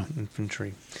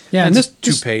infantry. Yeah, and this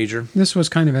 2-pager. This was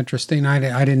kind of interesting.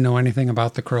 I didn't know anything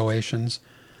about the Croatians,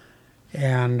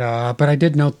 and but I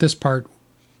did note this part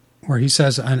where he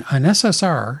says an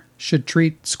SSR should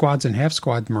treat squads and half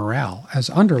squad morale as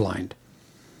underlined,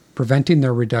 preventing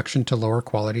their reduction to lower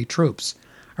quality troops.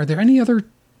 Are there any other?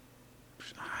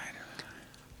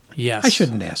 Yes. I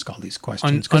shouldn't ask all these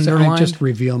questions because I underlined? just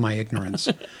reveal my ignorance.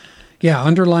 Yeah,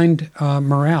 underlined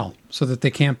morale so that they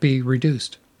can't be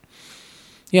reduced.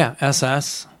 Yeah,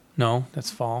 SS. No, that's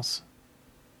false.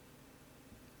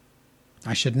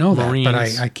 I should know Marines. that,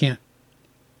 but I can't.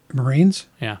 Marines?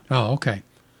 Yeah. Oh, okay.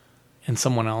 And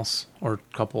someone else or a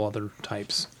couple other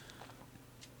types.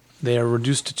 They are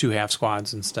reduced to 2 half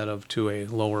squads instead of to a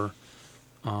lower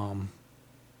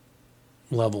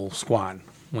level squad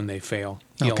when they fail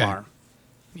ELR. Okay.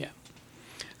 Yeah.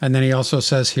 And then he also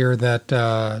says here that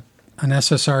an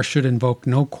SSR should invoke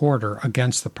no quarter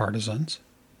against the partisans.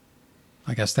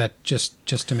 I guess that just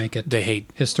to make it They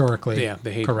hate historically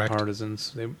they hate correct.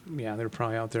 partisans. They're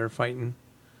probably out there fighting.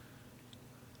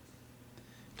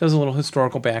 Does a little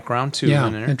historical background too. Yeah,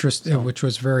 in there, which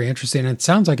was very interesting. And it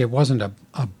sounds like it wasn't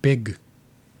a big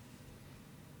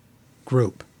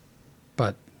group,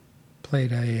 but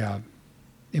played a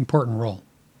important role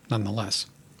nonetheless.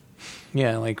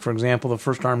 Yeah, like for example, the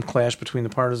first armed clash between the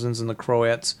partisans and the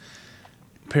Croats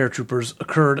paratroopers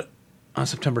occurred on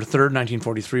September 3rd,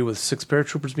 1943, with 6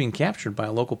 paratroopers being captured by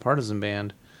a local partisan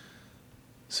band.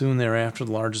 Soon thereafter,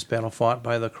 the largest battle fought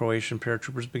by the Croatian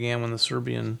paratroopers began when the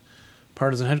Serbian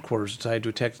partisan headquarters decided to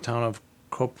attack the town of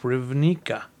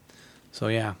Koprivnica. So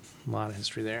yeah, a lot of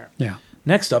history there. Yeah.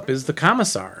 Next up is the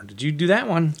Commissar. Did you do that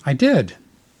one? I did.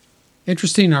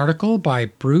 Interesting article by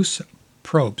Bruce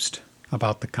Probst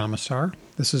about the Commissar.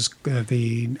 This is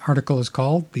the article is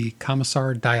called "The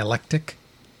Commissar Dialectic,"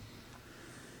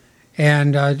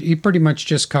 and he pretty much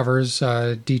just covers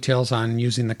details on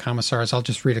using the Commissars. I'll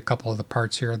just read a couple of the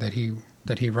parts here that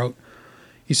he wrote.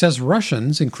 He says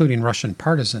Russians, including Russian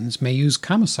partisans, may use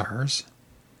Commissars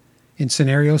in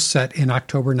scenarios set in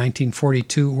October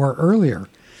 1942 or earlier.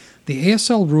 The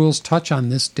ASL rules touch on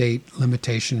this date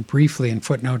limitation briefly in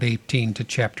footnote 18 to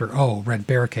Chapter O, Red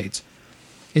Barricades.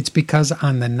 It's because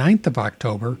on the 9th of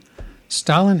October,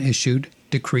 Stalin issued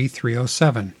Decree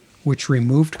 307, which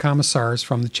removed Commissars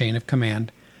from the chain of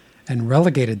command and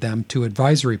relegated them to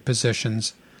advisory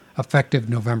positions effective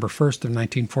November 1st of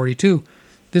 1942.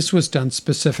 This was done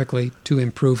specifically to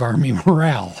improve Army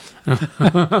morale,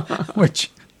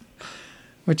 which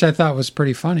I thought was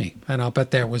pretty funny, and I'll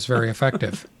bet that was very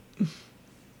effective.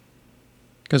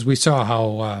 Because we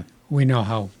know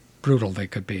how brutal they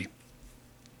could be.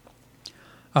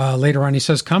 Later on, he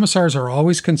says, Commissars are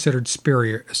always considered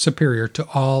superior to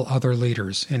all other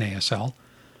leaders in ASL.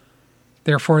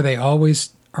 Therefore, they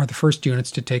always are the first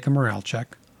units to take a morale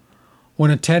check.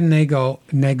 When a 10 neg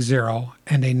 0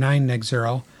 and a 9 neg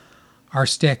 0 are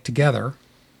stacked together,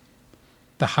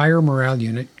 the higher morale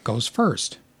unit goes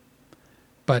first.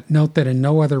 But note that in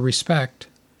no other respect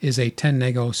is a 10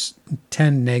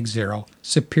 neg 0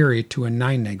 superior to a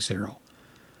 9 neg 0.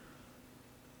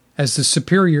 As the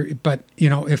superior, but,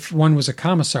 if one was a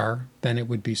Commissar, then it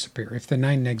would be superior. If the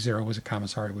 9 neg 0 was a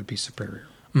Commissar, it would be superior.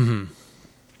 Mm-hmm.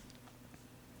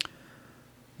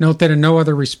 Note that in no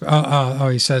other respect,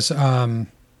 he says,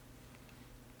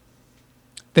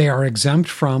 they are exempt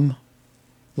from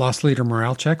lost leader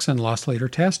morale checks and lost leader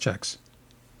task checks.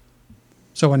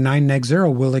 So a 9 neg 0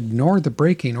 will ignore the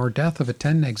breaking or death of a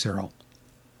 10 neg 0.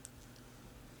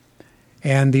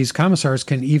 And these Commissars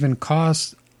can even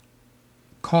cause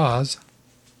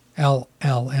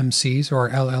LLMCs or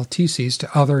LLTCs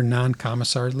to other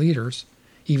non-Commissar leaders,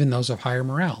 even those of higher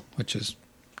morale, which is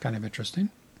kind of interesting.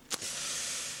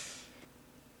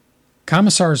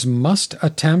 Commissars must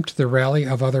attempt the rally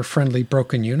of other friendly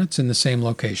broken units in the same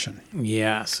location.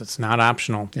 Yes, it's not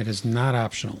optional. It is not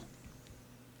optional.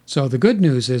 So the good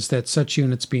news is that such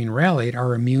units being rallied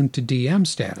are immune to DM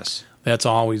status. That's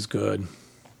always good.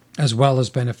 As well as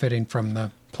benefiting from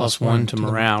the plus one to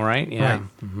morale, right? Yeah. Right.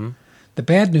 Mm-hmm. The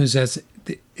bad news is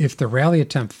if the rally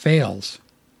attempt fails,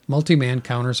 multi-man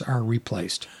counters are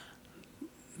replaced.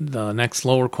 The next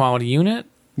lower quality unit?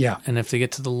 Yeah. And if they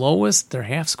get to the lowest, they're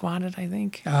half squatted, I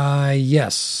think?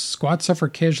 Yes. Squads suffer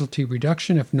casualty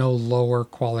reduction if no lower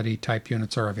quality type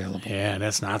units are available. Yeah,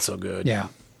 that's not so good. Yeah.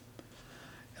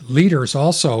 Leaders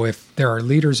also, if there are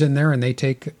leaders in there and they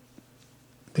take it,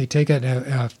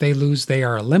 if they lose, they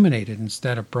are eliminated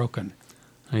instead of broken.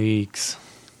 Eeks.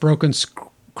 Broken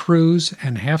crews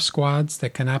and half squads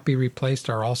that cannot be replaced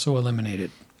are also eliminated.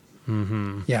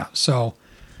 Mm-hmm. Yeah, so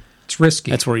it's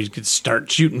risky. That's where you could start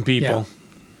shooting people.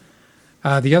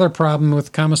 Yeah. The other problem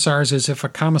with Commissars is if a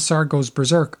Commissar goes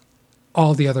berserk,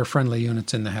 all the other friendly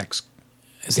units in the hex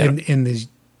in the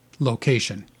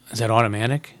location. Is that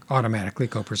automatic? Automatically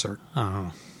go berserk.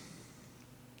 Oh.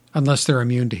 Unless they're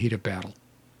immune to heat of battle.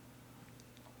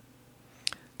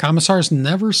 Commissars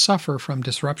never suffer from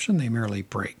disruption, they merely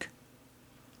break.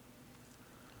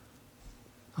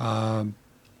 And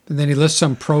then he lists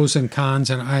some pros and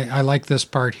cons, and I like this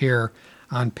part here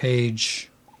on page,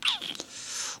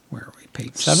 where are we?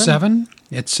 Page 7.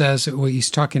 It says, he's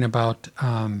talking about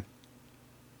the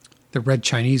Red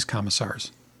Chinese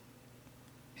Commissars.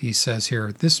 He says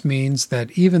here, this means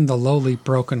that even the lowly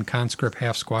broken conscript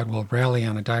half squad will rally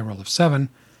on a die roll of 7,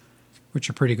 which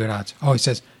are pretty good odds. Oh, he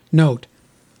says, note,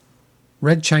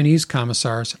 Red Chinese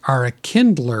Commissars are a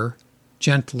kindler,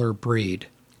 gentler breed.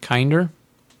 Kinder?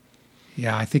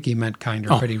 Yeah, I think he meant kinder,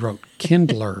 but he wrote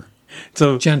kindler,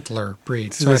 so gentler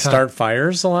breed. So they start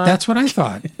fires a lot? That's what I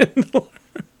thought.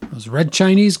 Those Those red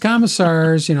Chinese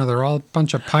commissars, they're all a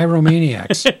bunch of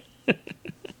pyromaniacs.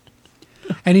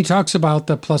 And he talks about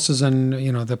the pluses and,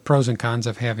 the pros and cons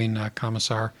of having a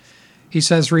commissar. He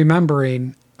says, remember,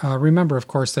 of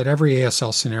course, that every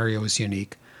ASL scenario is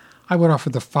unique. I would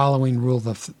offer the following rule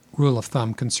of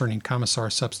thumb concerning commissar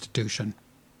substitution.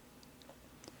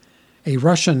 A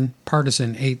Russian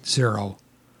partisan 8-0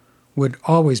 would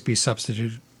always be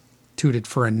substituted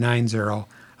for a 9-0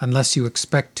 unless you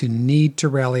expect to need to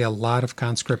rally a lot of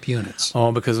conscript units.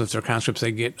 Oh, because if they're conscripts,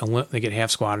 they get half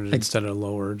squatted instead of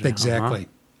lowered. Exactly.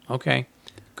 Okay,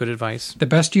 good advice. The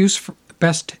best use for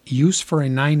a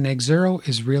 9-0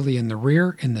 is really in the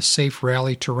rear, in the safe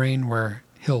rally terrain where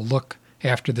he'll look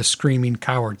after the screaming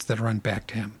cowards that run back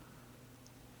to him.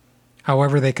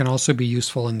 However, they can also be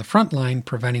useful in the front line,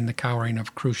 preventing the cowering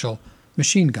of crucial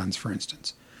machine guns, for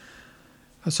instance.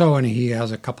 So, and he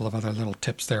has a couple of other little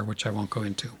tips there, which I won't go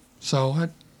into. So,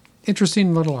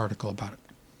 interesting little article about it.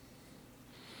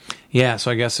 Yeah,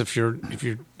 so I guess if you're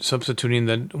substituting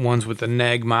the ones with the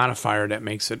neg modifier, that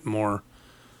makes it more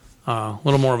a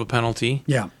little more of a penalty.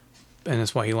 Yeah, and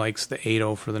that's why he likes the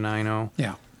 8-0 for the 9-0.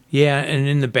 Yeah, yeah, and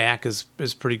in the back is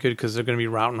pretty good because they're going to be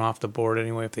routing off the board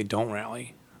anyway if they don't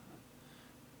rally.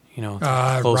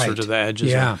 Closer right. to the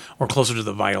edges, yeah, or closer to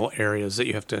the vital areas that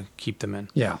you have to keep them in.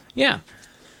 Yeah, yeah.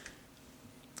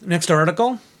 Next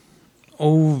article,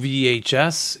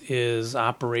 OVHS is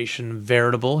Operation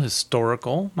Veritable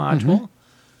Historical Module.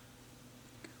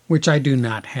 Which I do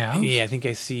not have. Yeah, I think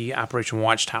I see Operation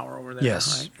Watchtower over there.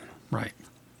 Yes, right.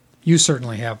 You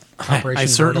certainly have Operation I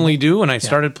certainly Veritable. do, and I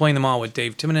started playing them all with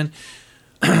Dave Timonen.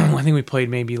 I think we played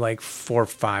maybe like 4 or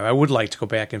 5. I would like to go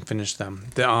back and finish them.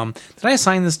 Did I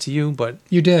assign this to you? But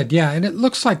you did, yeah, and it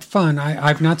looks like fun.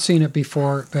 I've not seen it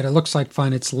before, but it looks like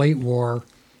fun. It's late war,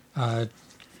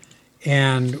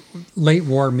 and late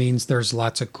war means there's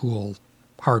lots of cool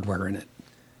hardware in it.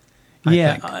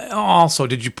 I think. Also,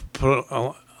 did you put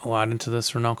a lot into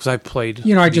this or no? Because I played.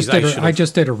 I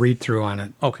just did a read through on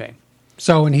it. Okay.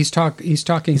 So, and he's talking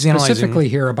specifically analyzing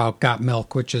here about Got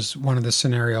Milk, which is one of the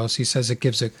scenarios. He says it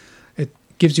gives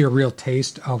you a real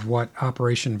taste of what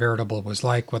Operation Veritable was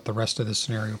like, what the rest of the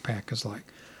scenario pack is like,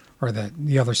 or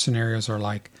the other scenarios are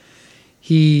like.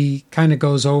 He kind of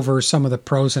goes over some of the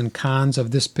pros and cons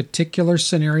of this particular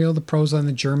scenario, the pros on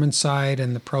the German side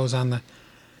and the pros on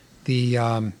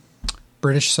the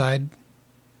British side,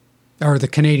 or the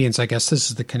Canadians, I guess. This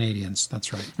is the Canadians.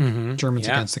 That's right. Mm-hmm. Germans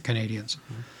against the Canadians.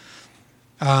 Mm-hmm.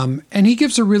 And he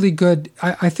gives a really good,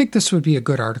 I think this would be a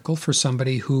good article for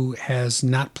somebody who has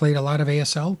not played a lot of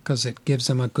ASL, because it gives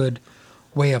them a good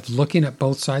way of looking at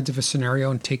both sides of a scenario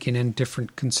and taking in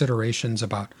different considerations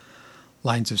about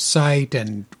lines of sight,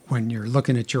 and when you're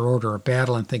looking at your order of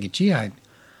battle and thinking, gee, I've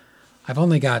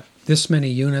only got this many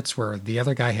units where the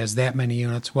other guy has that many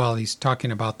units. Well, he's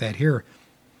talking about that here.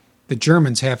 The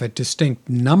Germans have a distinct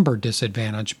number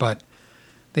disadvantage, but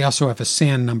they also have a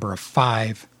sand number of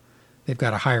 5. They've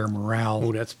got a higher morale.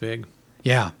 Oh, that's big.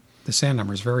 Yeah, the sand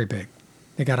number is very big.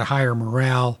 They got a higher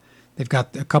morale. They've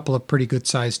got a couple of pretty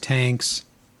good-sized tanks.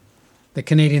 The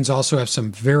Canadians also have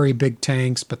some very big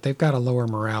tanks, but they've got a lower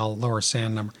morale, lower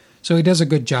sand number. So he does a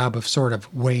good job of sort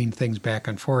of weighing things back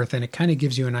and forth, and it kind of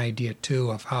gives you an idea,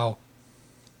 too, of how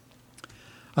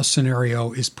a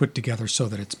scenario is put together so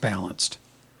that it's balanced.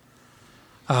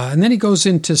 And then he goes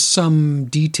into some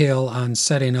detail on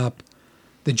setting up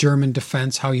the German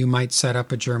defense, how you might set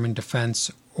up a German defense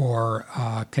or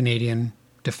Canadian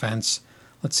defense.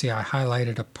 Let's see, I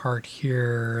highlighted a part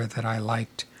here that I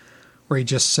liked where he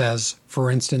just says,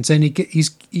 for instance, and he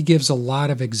gives a lot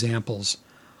of examples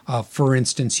of, for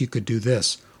instance, you could do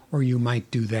this, or you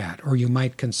might do that, or you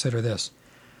might consider this.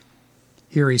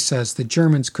 Here he says the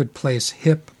Germans could place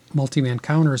HIP multi-man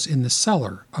counters in the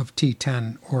cellar of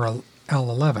T10 or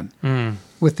L11,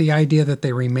 with the idea that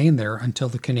they remain there until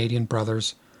the Canadian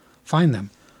brothers find them.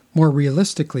 More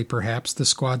realistically, perhaps, the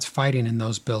squads fighting in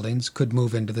those buildings could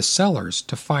move into the cellars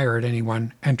to fire at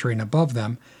anyone entering above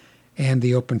them and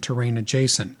the open terrain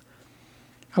adjacent.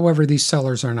 However, these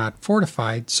cellars are not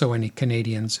fortified, so any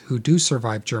Canadians who do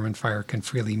survive German fire can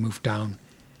freely move down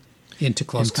into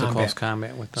close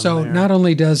combat with them. So there. not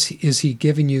only is he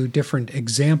giving you different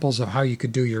examples of how you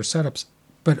could do your setups,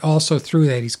 but also through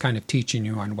that he's kind of teaching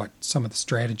you on what some of the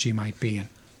strategy might be and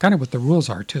kind of what the rules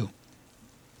are too.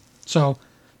 So,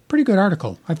 pretty good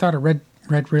article. I thought it read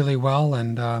really well,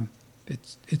 and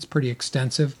it's pretty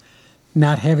extensive.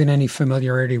 Not having any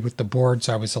familiarity with the boards,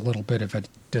 I was a little bit of a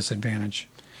disadvantage.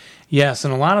 Yes,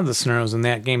 and a lot of the scenarios in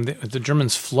that game, the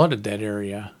Germans flooded that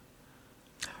area.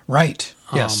 Right.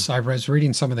 Yes, I was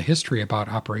reading some of the history about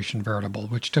Operation Veritable,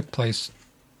 which took place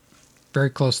very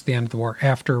close to the end of the war,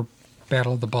 after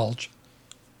Battle of the Bulge.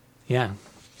 Yeah.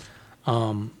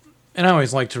 And I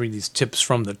always like to read these tips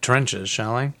from the trenches,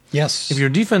 shall I? Yes. If your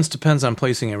defense depends on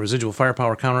placing a residual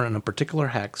firepower counter on a particular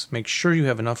hex, make sure you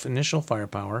have enough initial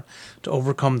firepower to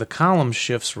overcome the column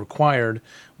shifts required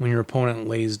when your opponent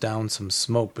lays down some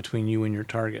smoke between you and your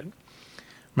target.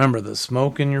 Remember, the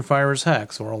smoke in your firer's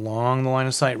hex or along the line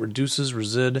of sight reduces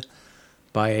resid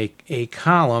by a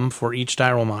column for each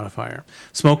die roll modifier.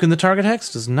 Smoke in the target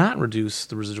hex does not reduce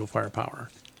the residual firepower,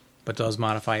 but does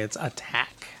modify its attack.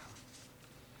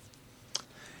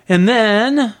 And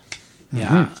then,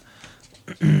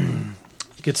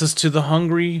 gets us to the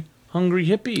hungry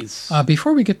hippies.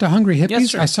 Before we get to hungry hippies,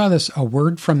 Yes, sir. I saw a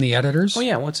word from the editors. Oh,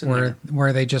 yeah, what's in there?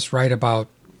 Where they just write about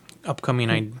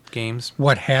Upcoming games.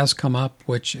 what has come up,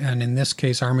 and in this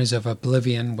case, Armies of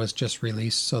Oblivion was just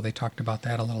released, so they talked about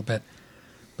that a little bit.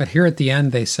 But here at the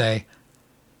end, they say,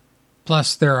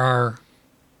 plus there are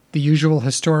the usual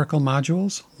historical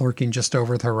modules lurking just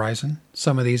over the horizon.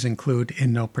 Some of these include,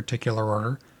 in no particular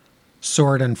order,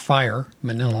 Sword and Fire,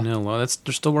 Manila. They're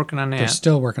still working on that. They're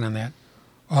still working on that.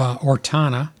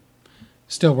 Ortana,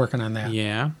 still working on that.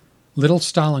 Yeah. Little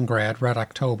Stalingrad, Red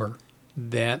October.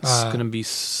 That's going to be the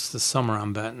summer,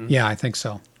 I'm betting. Yeah, I think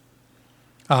so.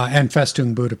 And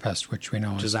Festung Budapest, which we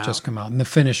know has just come out. And the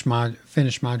Finnish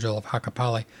module of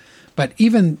Hakapali. But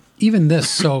even this,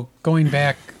 so going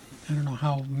back, I don't know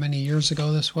how many years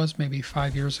ago this was, maybe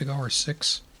 5 years ago or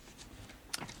 6.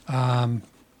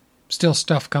 Still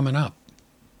stuff coming up.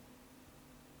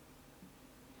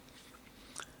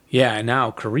 Yeah, and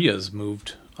now Korea's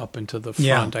moved up into the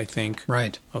front, I think,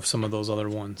 right, of some of those other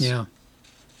ones. Yeah.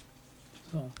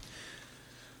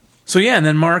 So yeah, and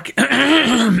then Mark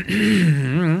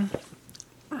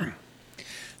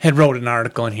had wrote an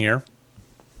article in here.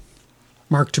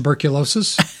 Mark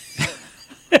Tuberculosis.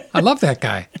 I love that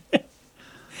guy.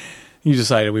 You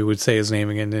decided we would say his name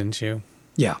again, didn't you?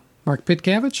 Yeah. Mark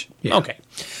Pitcavage? Yeah. Okay.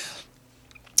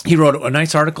 He wrote a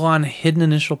nice article on hidden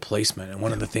initial placement, and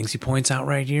one of the things he points out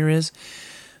right here is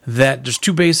that there's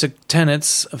two basic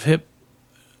tenets of HIP,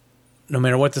 no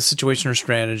matter what the situation or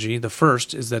strategy. The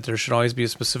first is that there should always be a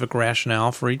specific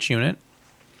rationale for each unit.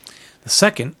 The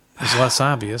second is less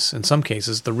obvious. In some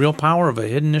cases, the real power of a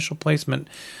hidden initial placement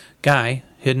guy,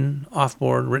 hidden,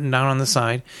 off-board, written down on the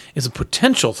side, is a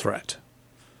potential threat.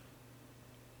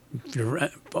 If your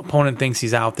opponent thinks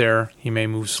he's out there, he may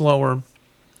move slower.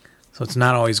 So it's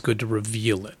not always good to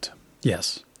reveal it.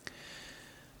 Yes.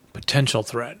 Potential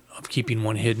threat of keeping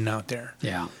one hidden out there.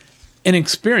 Yeah.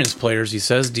 Inexperienced players, he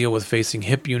says, deal with facing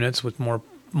HIP units with more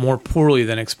poorly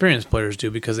than experienced players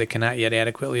do because they cannot yet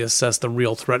adequately assess the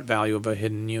real threat value of a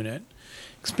hidden unit.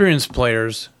 Experienced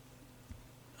players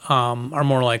are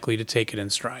more likely to take it in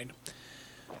stride.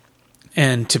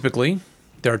 And typically,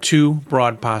 there are two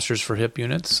broad postures for HIP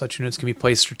units. Such units can be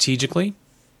placed strategically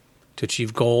to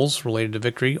achieve goals related to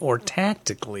victory, or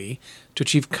tactically to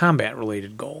achieve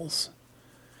combat-related goals.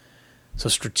 So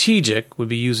strategic would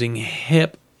be using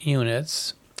HIP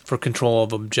units for control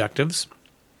of objectives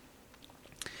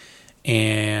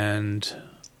and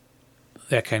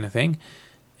that kind of thing.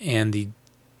 And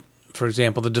for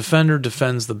example, the defender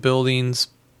defends the buildings,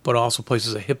 but also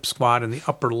places a HIP squad in the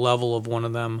upper level of one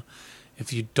of them.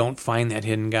 If you don't find that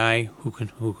hidden guy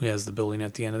who has the building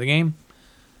at the end of the game,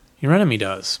 your enemy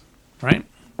does. Right?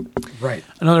 Right.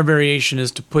 Another variation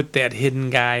is to put that hidden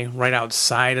guy right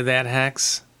outside of that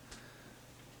hex,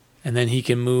 and then he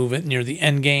can move it near the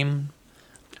end game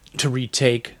to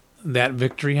retake that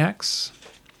victory hex.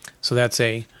 So that's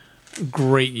a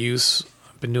great use.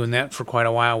 I've been doing that for quite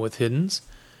a while with hiddens.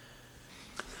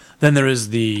 Then there is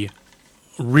the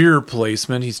rear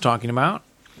placement he's talking about.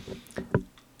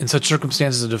 In such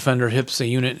circumstances, a defender hips a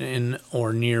unit in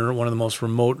or near one of the most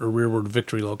remote or rearward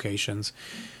victory locations.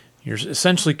 You're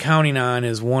essentially counting on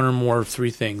is one or more of three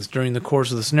things. During the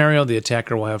course of the scenario, the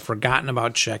attacker will have forgotten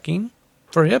about checking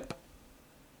for HIP.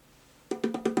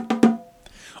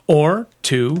 Or,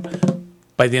 two,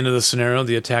 by the end of the scenario,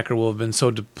 the attacker will have been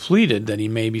so depleted that he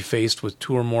may be faced with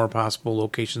two or more possible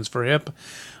locations for HIP,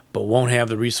 but won't have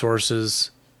the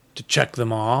resources to check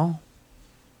them all.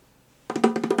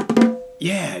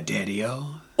 Yeah,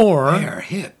 Daddy-O. Or... They are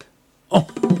hip. Oh,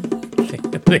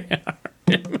 they are.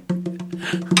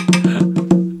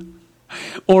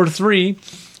 Or three,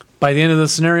 by the end of the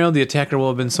scenario, the attacker will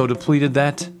have been so depleted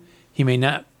that he may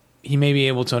be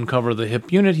able to uncover the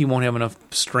HIP unit. He won't have enough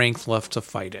strength left to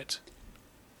fight it.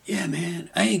 Yeah, man,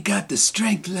 I ain't got the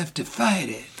strength left to fight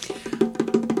it.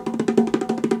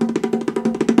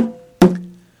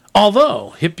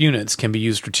 Although HIP units can be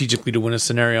used strategically to win a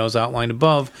scenario as outlined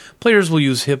above, players will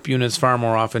use HIP units far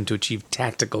more often to achieve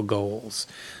tactical goals.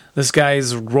 This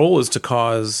guy's role is to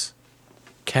cause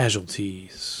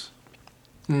casualties.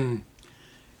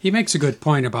 He makes a good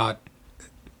point about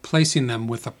placing them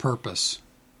with a purpose.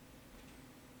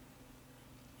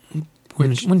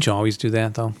 Wouldn't you always do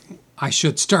that, though? I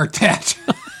should start that.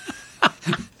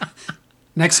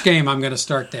 Next game, I'm going to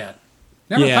start that.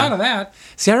 Never thought of that.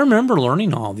 See, I remember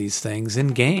learning all these things in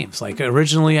games. Like,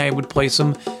 originally, I would place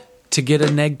them to get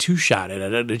a neg 2 shot at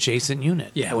an adjacent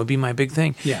unit. Yeah. That would be my big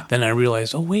thing. Yeah. Then I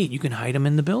realized, oh, wait, you can hide them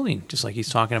in the building, just like he's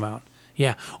talking about.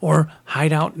 Yeah, or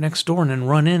hide out next door and then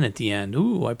run in at the end.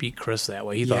 Ooh, I beat Chris that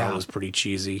way. He thought it was pretty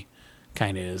cheesy.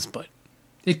 Kind of is, but...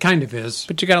 It kind of is.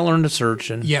 But you got to learn to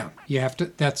search. And Yeah, you have to.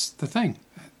 That's the thing.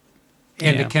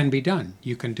 And it can be done.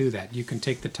 You can do that. You can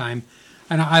take the time.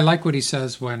 And I like what he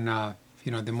says when,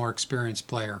 the more experienced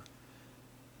player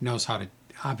knows how to,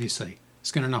 obviously,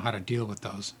 is going to know how to deal with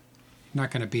those.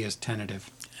 Not going to be as tentative.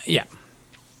 Yeah.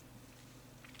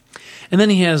 And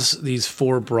then he has these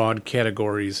 4 broad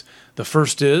categories. The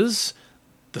first is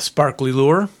the sparkly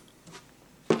lure.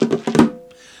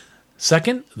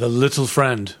 Second, the little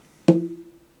friend.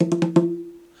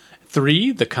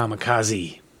 3, the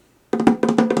kamikaze.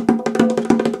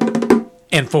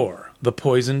 And 4, the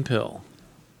poison pill.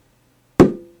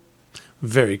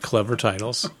 Very clever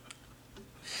titles.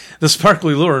 The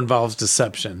sparkly lure involves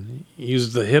deception.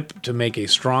 Use the hip to make a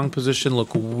strong position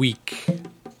look weak.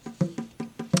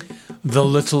 The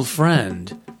little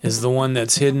friend is the one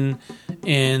that's hidden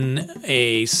in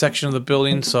a section of the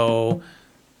building, so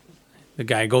the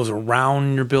guy goes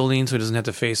around your building so he doesn't have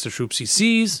to face the troops he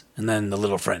sees, and then the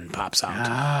little friend pops out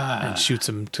and shoots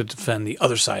him to defend the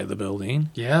other side of the building.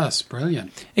 Yes,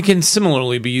 brilliant. It can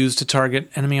similarly be used to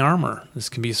target enemy armor. This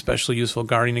can be especially useful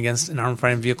guarding against an armed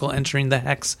fighting vehicle entering the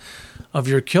hex of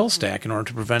your kill stack in order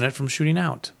to prevent it from shooting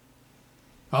out.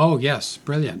 Oh, yes,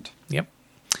 brilliant. Yep.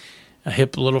 A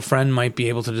hip little friend might be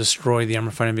able to destroy the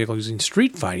armored fighting vehicle using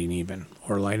street fighting even,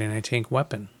 or light anti-tank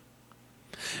weapon.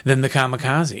 Then the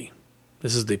kamikaze.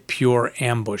 This is the pure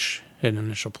ambush in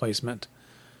initial placement,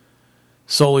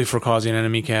 solely for causing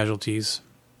enemy casualties.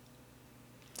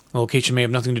 The location may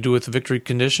have nothing to do with the victory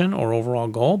condition or overall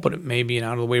goal, but it may be an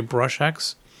out-of-the-way brush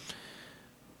hex.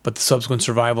 But the subsequent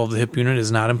survival of the hip unit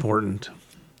is not important.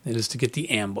 It is to get the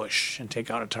ambush and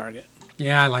take out a target.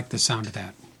 Yeah, I like the sound of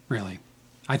that, really.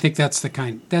 I think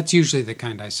that's usually the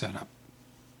kind I set up.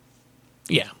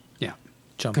 Yeah. Yeah.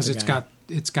 Jump Because the guy.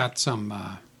 it's got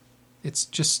some, it's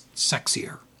just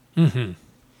sexier. Mm-hmm.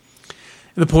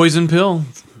 The poison pill,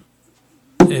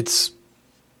 it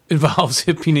involves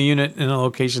hipping a unit in a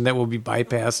location that will be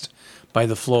bypassed by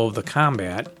the flow of the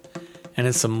combat. And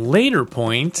at some later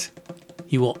point,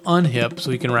 he will unhip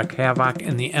so he can wreak havoc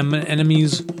in the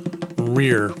enemy's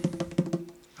rear.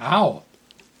 Ow.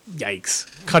 Yikes.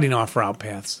 Cutting off route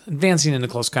paths. Advancing into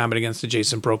close combat against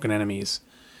adjacent broken enemies.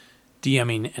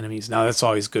 DMing enemies. Now, that's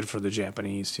always good for the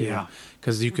Japanese, too. Yeah.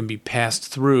 Because you can be passed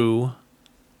through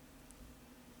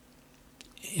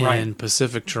in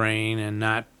Pacific terrain and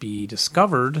not be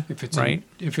discovered, If it's right?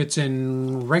 if it's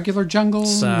in regular jungle,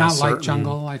 not light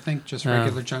jungle, I think, just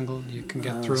regular jungle, you can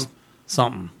get through.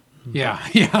 Something. Yeah,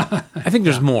 yeah. I think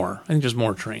there's more. I think there's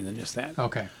more terrain than just that.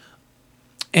 Okay.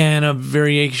 And a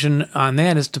variation on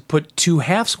that is to put 2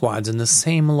 half squads in the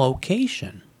same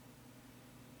location.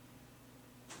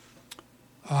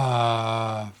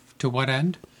 To what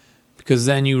end? Because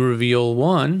then you reveal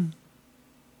one,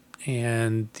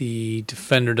 and the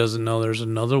defender doesn't know there's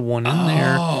another one in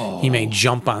there. He may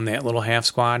jump on that little half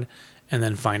squad and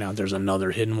then find out there's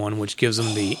another hidden one, which gives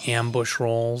him the ambush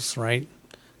rolls, right?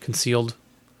 Concealed.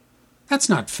 That's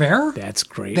not fair. That's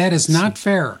great. That is not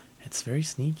fair. It's very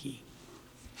sneaky.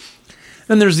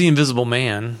 Then there's the invisible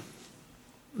man.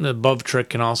 The above trick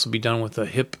can also be done with a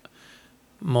hip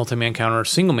multi-man counter or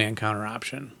single-man counter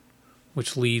option,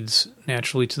 which leads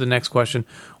naturally to the next question: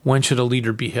 when should a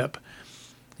leader be hip?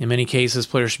 In many cases,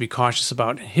 players should be cautious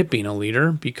about hipping a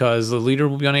leader because the leader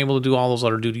will be unable to do all those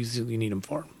other duties you need him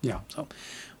for. Yeah.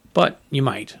 But you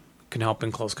might. Can help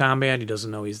in close combat. He doesn't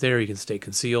know he's there. He can stay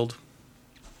concealed.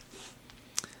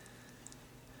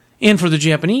 And for the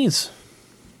Japanese,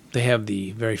 they have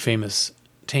the very famous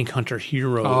Tank Hunter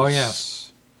Heroes. Oh,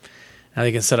 yes. Now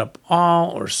they can set up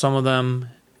all or some of them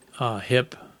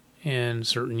hip in a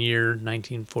certain year,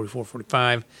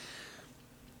 1944-45.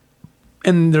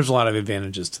 And there's a lot of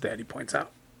advantages to that, he points out.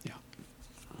 Yeah.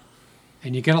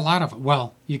 And you get a lot of it.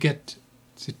 Well, you get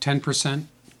 10%.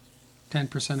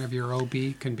 10% of your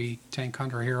OB can be Tank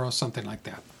Hunter Hero, something like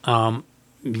that.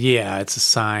 Yeah, it's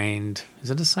assigned.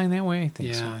 Is it assigned that way? I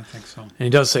think so. Yeah, I think so. And he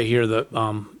does say here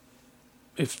that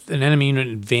if an enemy unit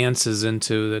advances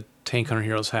into the Tank Hunter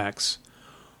Heroes hex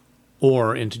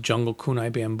or into jungle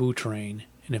kunai bamboo terrain,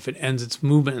 and if it ends its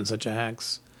movement in such a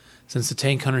hex, since the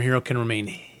Tank Hunter Hero can remain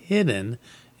hidden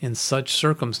in such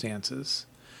circumstances,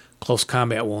 close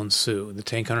combat will ensue. The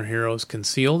Tank Hunter Hero is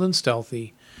concealed and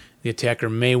stealthy. The attacker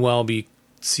may well be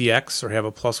CX or have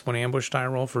a +1 ambush die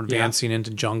roll for advancing into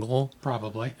jungle.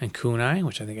 Probably. And kunai,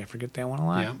 which I think I forget that one a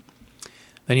lot. Yeah.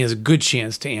 Then he has a good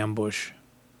chance to ambush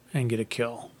and get a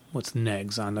kill with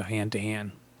negs on the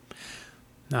hand-to-hand.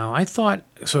 Now, I thought...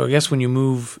 So I guess when you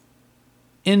move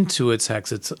into its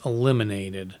hex, it's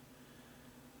eliminated.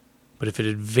 But if it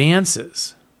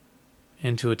advances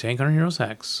into a Tank Hunter Heroes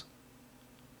hex...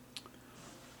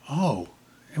 Oh,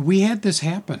 we had this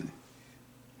happen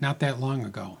not that long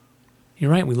ago. You're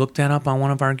right. We looked that up on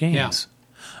one of our games.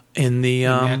 Yeah. In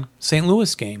the St.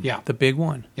 Louis game. Yeah. The big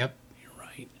one. Yep. You're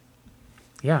right.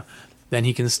 Yeah. Then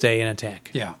he can stay and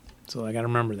attack. Yeah. So I got to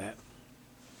remember that.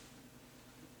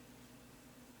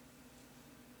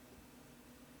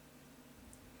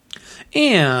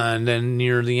 And then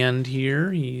near the end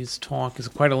here, it's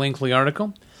quite a lengthy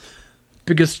article.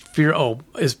 Biggest fear,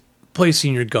 is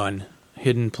placing your gun.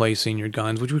 Hidden placing your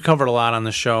guns, which we covered a lot on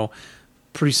the show.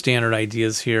 Pretty standard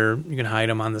ideas here. You can hide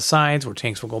them on the sides where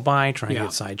tanks will go by, try and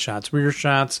get side shots, rear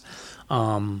shots.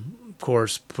 Of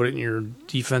course, put it in your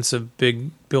defensive big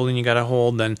building you got to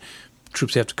hold. Then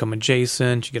troops have to come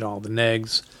adjacent. You get all the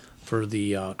negs for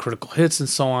the critical hits and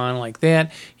so on like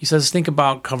that. He says, think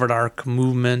about covered arc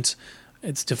movement.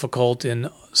 It's difficult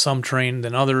in some terrain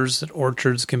than others.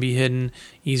 Orchards can be hidden.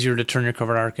 Easier to turn your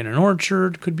covered arc in an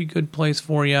orchard. Could be a good place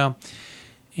for you.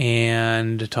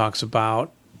 And it talks about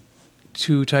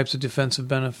 2 types of defensive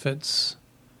benefits.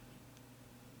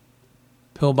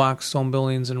 Pillbox, stone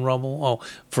buildings, and rubble. Oh,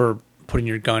 for putting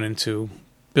your gun into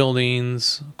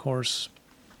buildings, of course.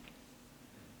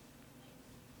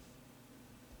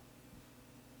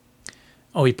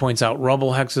 Oh, he points out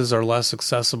rubble hexes are less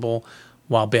accessible,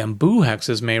 while bamboo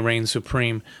hexes may reign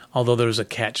supreme, although there's a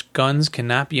catch. Guns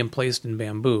cannot be emplaced in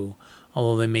bamboo,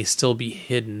 although they may still be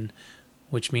hidden,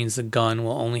 which means the gun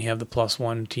will only have the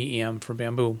 +1 TEM for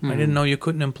bamboo. I didn't know you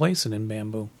couldn't emplace it in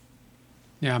bamboo.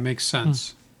 Yeah, it makes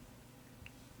sense.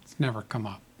 It's never come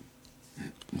up.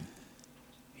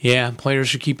 Yeah, players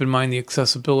should keep in mind the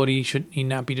accessibility should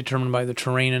not be determined by the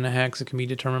terrain in a hex. It can be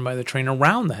determined by the terrain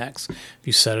around the hex. If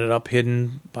you set it up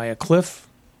hidden by a cliff,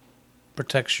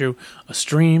 protects you. A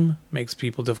stream makes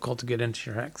people difficult to get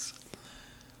into your hex.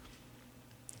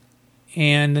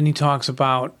 And then he talks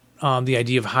about the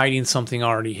idea of hiding something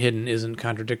already hidden isn't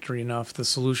contradictory enough. The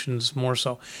solution is more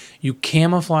so. You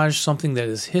camouflage something that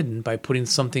is hidden by putting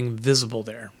something visible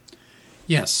there.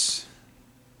 Yes.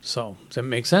 So, does that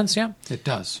make sense? Yeah? It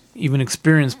does. Even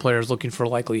experienced players looking for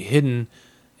likely hidden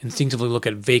instinctively look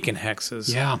at vacant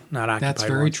hexes. Yeah, not occupied that's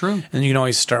very ones. true. And you can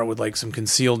always start with like some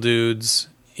concealed dudes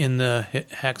in the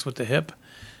hex with the hip,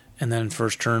 and then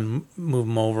first turn move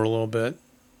them over a little bit,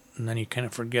 and then you kind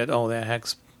of forget, that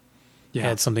hex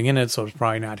had something in it, so it's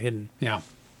probably not hidden. Yeah.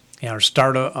 Yeah, or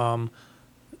start a,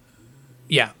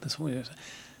 that's what it is.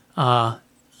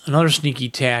 Another sneaky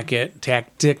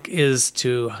tactic is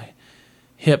to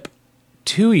hip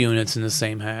 2 units in the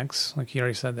same hex. Like he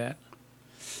already said that.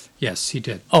 Yes, he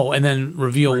did. Oh, and then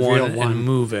reveal one and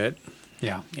move it.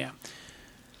 Yeah. Yeah.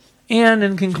 And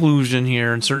in conclusion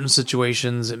here, in certain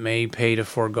situations, it may pay to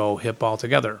forego hip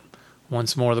altogether.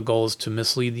 Once more, the goal is to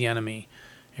mislead the enemy.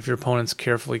 If your opponent's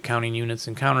carefully counting units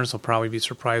and counters, he'll probably be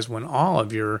surprised when all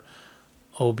of your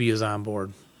OB is on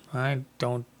board. I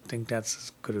don't think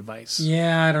that's good advice.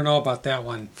 Yeah, I don't know about that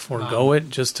one. Forego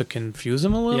it just to confuse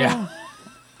him a little? Yeah.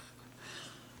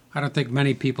 I don't think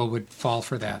many people would fall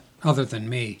for that, other than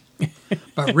me.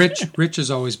 But Rich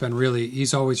has always been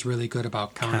he's always really good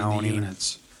about counting the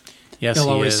units. Yes, He'll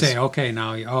he always is. say, okay,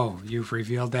 now, you've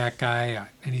revealed that guy,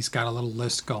 and he's got a little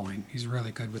list going. He's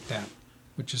really good with that,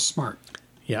 which is smart.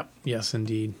 Yep. Yes,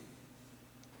 indeed.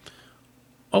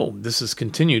 Oh, this is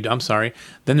continued. I'm sorry.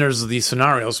 Then there's these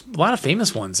scenarios. A lot of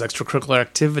famous ones. Extracurricular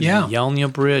activity. Yeah.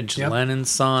 Yelnya Bridge. Yep. Lennon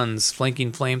Sons.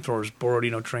 Flanking flamethrowers.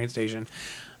 Borodino train station.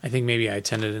 I think maybe I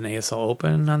attended an ASL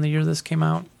Open on the year this came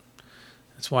out.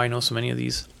 That's why I know so many of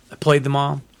these. I played them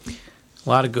all. A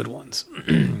lot of good ones.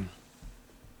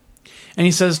 And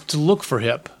he says to look for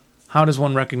hip. How does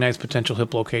one recognize potential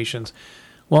hip locations?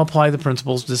 Well, apply the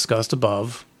principles discussed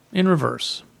above in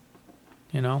reverse.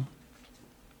 Yeah.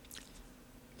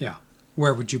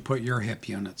 Where would you put your hip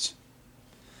units?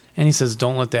 And he says,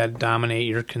 don't let that dominate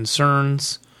your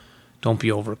concerns. Don't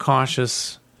be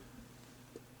overcautious.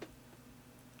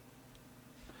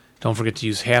 Don't forget to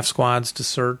use half squads to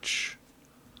search.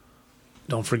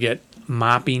 Don't forget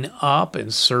mopping up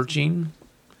and searching.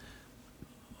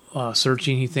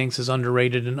 Searching, he thinks, is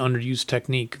underrated and underused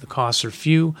technique. The costs are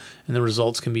few, and the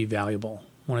results can be valuable.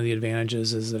 One of the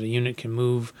advantages is that a unit can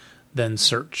move, then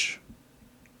search.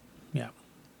 Yeah.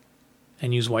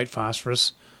 And use white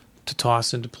phosphorus to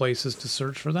toss into places to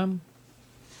search for them.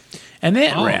 And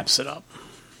that wraps it up.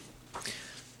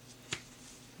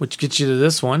 Which gets you to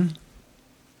this one.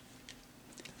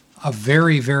 A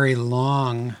very, very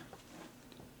long,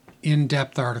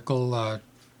 in-depth article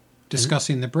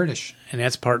discussing the British. And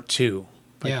that's part 2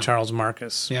 by Yeah. Charles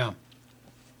Marcus. Yeah.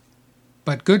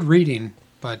 But good reading,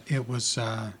 but it was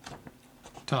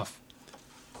tough.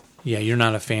 Yeah, you're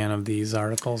not a fan of these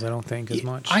articles, I don't think, as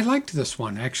much. I liked this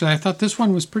one, actually. I thought this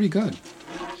one was pretty good.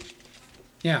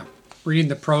 Yeah. Reading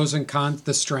the pros and cons,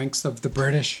 the strengths of the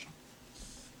British.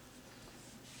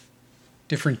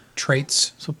 Different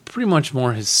traits. So pretty much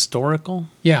more historical.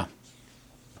 Yeah.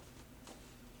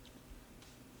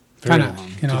 Very Kinda,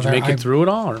 long. you know, Did you make it through it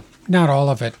all? Or? Not all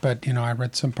of it, but, I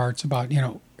read some parts about,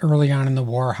 early on in the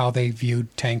war, how they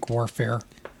viewed tank warfare,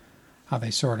 how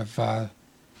they sort of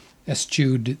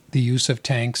eschewed the use of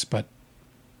tanks, but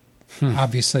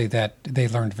obviously that they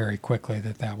learned very quickly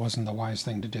that wasn't the wise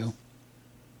thing to do.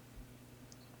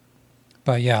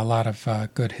 But yeah, a lot of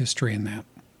good history in that.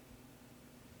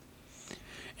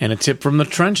 And a tip from the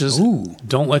trenches. Ooh.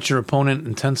 Don't let your opponent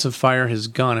intensive fire his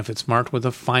gun if it's marked with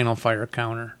a final fire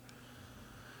counter.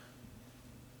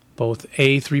 Both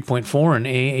A3.4 and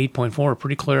A8.4 are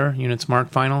pretty clear. Units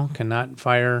marked final cannot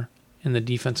fire in the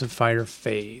defensive fire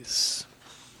phase.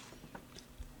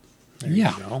 There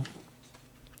Yeah. you go.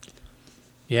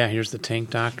 Yeah, here's the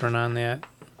tank doctrine on that.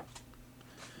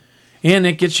 And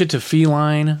it gets you to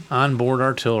feline onboard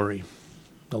artillery.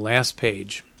 The last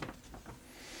page.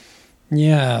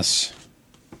 Yes.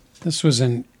 This was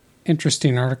an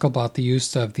interesting article about the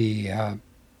use of the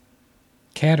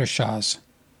Katyushas.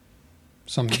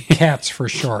 Some cats for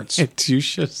shorts.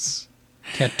 Katyushas.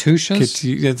 Katyushas?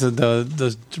 It's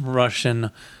the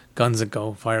Russian guns that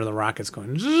go fire the rockets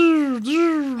going.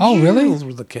 Oh, really? Those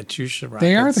were the Katyusha rockets.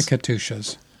 They are the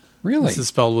Katyushas. Really? This is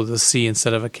spelled with a C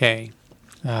instead of a K.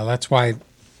 That's why,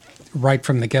 right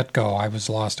from the get-go, I was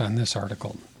lost on this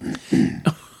article.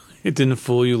 It didn't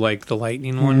fool you like the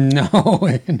lightning one? No,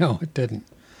 no, it didn't.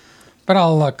 But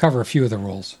I'll cover a few of the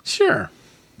rules. Sure.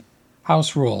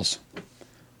 House rules.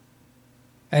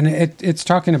 And it's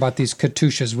talking about these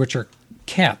Katyushas, which are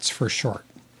cats for short.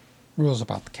 Rules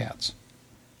about the cats.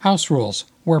 House rules.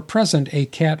 Where present, a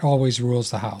cat always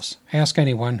rules the house. Ask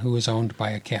anyone who is owned by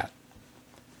a cat.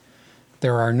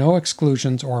 There are no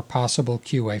exclusions or possible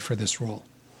QA for this rule.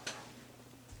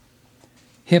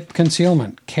 Hip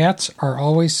concealment. Cats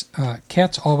always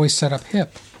set up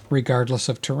hip, regardless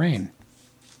of terrain.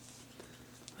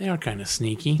 They are kind of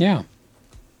sneaky. Yeah.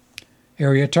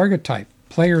 Area target type.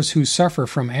 Players who suffer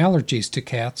from allergies to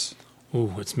cats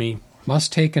Ooh, it's me.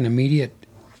 must take an immediate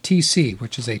TC,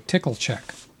 which is a tickle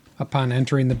check, upon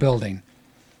entering the building,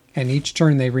 and each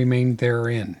turn they remain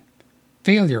therein.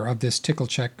 Failure of this tickle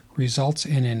check results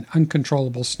in an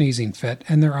uncontrollable sneezing fit,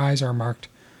 and their eyes are marked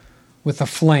with a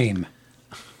flame.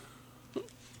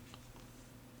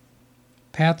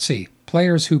 Patsy.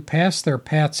 Players who pass their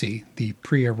Patsy, the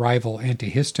pre-arrival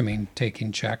antihistamine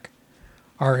taking check,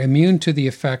 are immune to the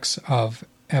effects of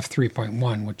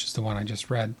F3.1, which is the one I just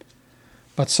read,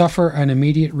 but suffer an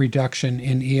immediate reduction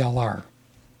in ELR,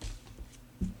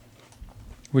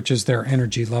 which is their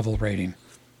energy level rating,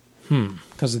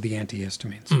 because of the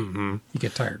antihistamines. Mm-hmm. You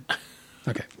get tired.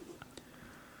 Okay.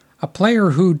 A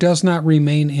player who does not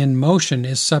remain in motion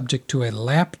is subject to a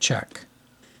lap check.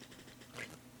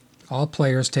 All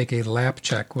players take a lap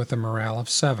check with a morale of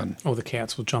 7. Oh, the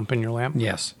cats will jump in your lap?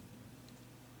 Yes.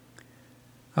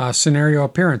 Scenario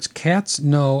appearance. Cats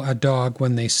know a dog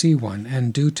when they see one,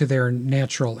 and due to their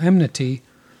natural enmity,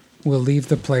 will leave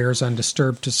the players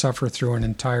undisturbed to suffer through an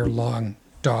entire long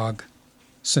dog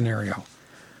scenario.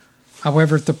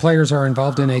 However, if the players are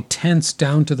involved in a tense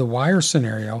down-to-the-wire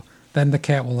scenario, then the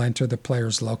cat will enter the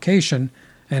player's location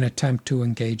and attempt to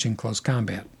engage in close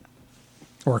combat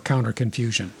or counter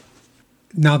confusion.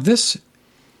 Now, this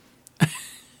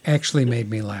actually made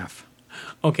me laugh.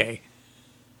 Okay.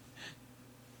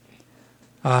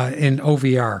 In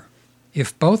OVR,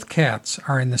 if both cats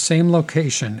are in the same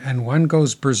location and one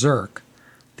goes berserk,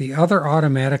 the other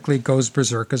automatically goes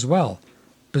berserk as well.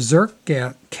 Berserk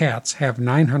cats have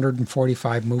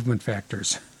 945 movement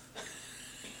factors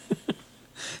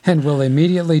and will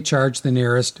immediately charge the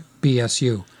nearest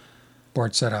BSU,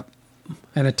 board setup,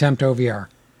 and attempt OVR.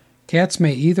 Cats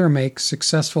may either make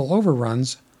successful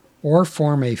overruns or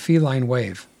form a feline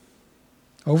wave.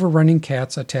 Overrunning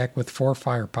cats attack with 4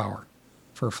 firepower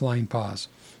for flying paws,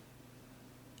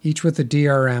 each with a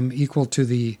DRM equal to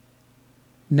the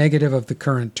negative of the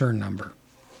current turn number.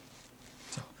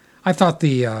 So I thought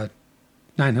the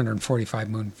 945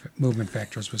 movement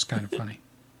factors was kind of funny.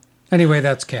 Anyway,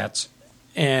 that's cats.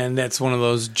 And that's one of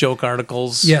those joke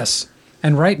articles. Yes.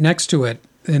 And right next to it,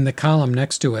 in the column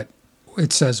next to it,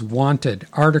 it says wanted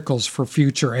articles for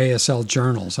future ASL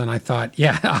journals. And I thought,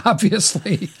 yeah,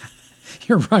 obviously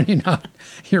you're running out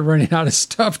of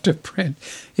stuff to print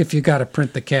if you got to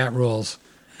print the cat rules.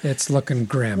 It's looking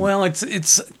grim. Well,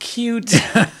 it's cute.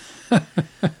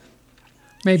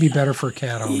 Maybe better for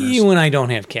cat owners. You and I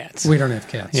don't have cats. We don't have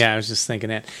cats. Yeah, I was just thinking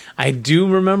that. I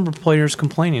do remember players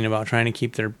complaining about trying to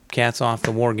keep their cats off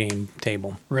the war game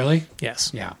table. Really?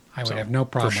 Yes. Yeah, I would have no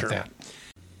problem sure. with that.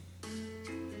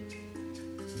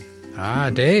 Ah,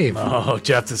 Dave. Oh,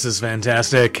 Jeff, this is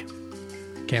fantastic.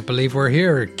 Can't believe we're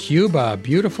here. Cuba,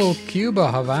 beautiful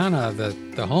Cuba, Havana,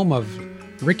 the home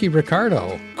of Ricky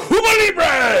Ricardo. Cuba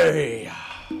Libre!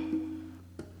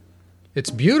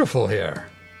 It's beautiful here.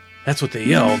 That's what they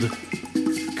yelled.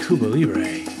 Cuba Libre,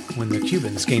 when the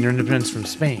Cubans gained their independence from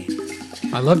Spain.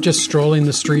 I love just strolling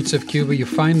the streets of Cuba. You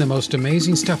find the most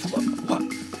amazing stuff.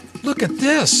 Look at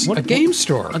this. A game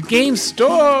store. A game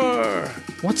store!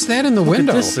 What's that in the Look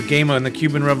window? at this, a game on the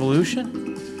Cuban Revolution?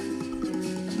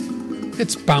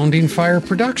 It's Bounding Fire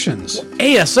Productions.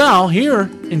 ASL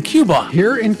here in Cuba.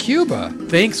 Here in Cuba.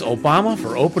 Thanks, Obama,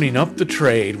 for opening up the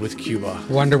trade with Cuba.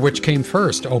 Wonder which came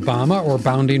first, Obama or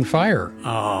Bounding Fire?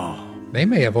 Oh. They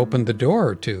may have opened the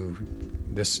door to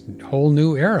this whole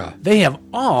new era. They have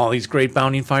all these great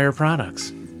Bounding Fire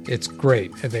products. It's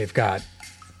great. They've got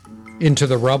Into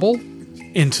the Rubble.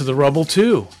 Into the Rubble,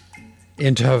 too.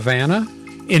 Into Havana.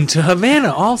 Into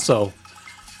Havana, also.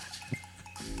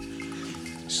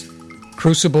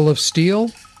 Crucible of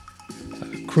Steel.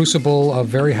 Crucible of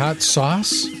Very Hot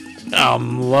Sauce.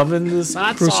 I'm loving this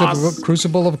hot sauce.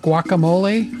 Crucible of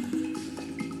Guacamole.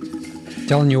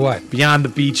 Telling you what. Beyond the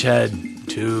Beachhead,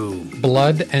 too.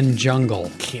 Blood and Jungle.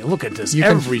 Can't look at this.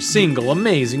 Every single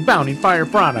amazing Bounding Fire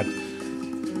product.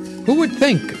 Who would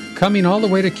think, coming all the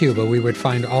way to Cuba, we would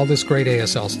find all this great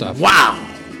ASL stuff? Wow!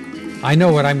 I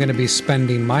know what I'm going to be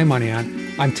spending my money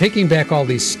on. I'm taking back all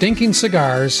these stinking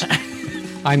cigars.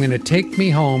 I'm going to take me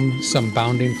home some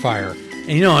Bounding Fire.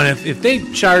 And you know, and if they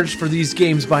charged for these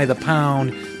games by the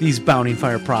pound, these Bounding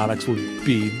Fire products would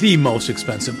be the most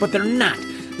expensive. But they're not.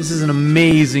 This is an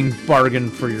amazing bargain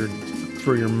for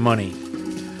your money.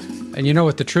 And you know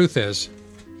what the truth is?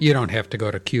 You don't have to go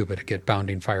to Cuba to get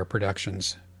Bounding Fire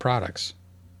Productions products.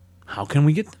 How can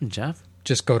we get them, Jeff?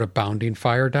 Just go to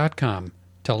boundingfire.com.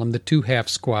 Tell them the 2 Half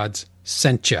Squads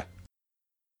sent you.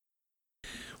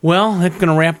 Well, that's going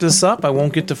to wrap this up. I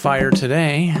won't get to fire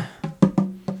today.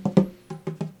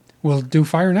 We'll do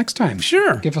fire next time.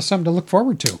 Sure. Give us something to look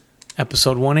forward to.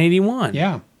 Episode 181.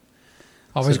 Yeah.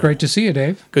 Always great to see you,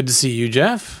 Dave. Good to see you,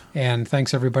 Jeff. And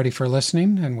thanks, everybody, for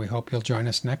listening, and we hope you'll join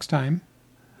us next time.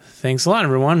 Thanks a lot,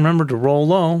 everyone. Remember to roll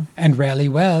low. And rally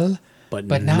well.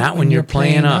 But not when you're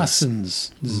playing us.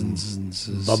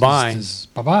 Bye-bye.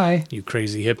 Bye-bye. You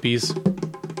crazy hippies.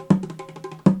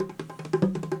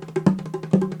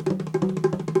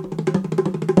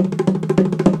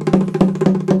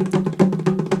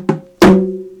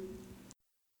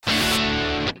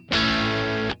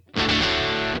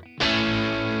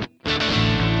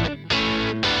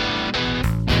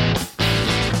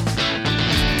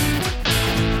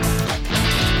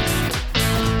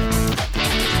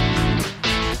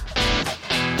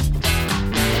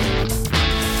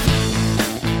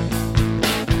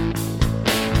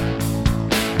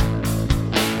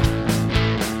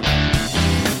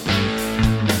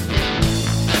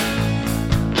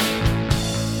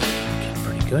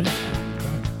 Good.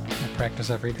 I practice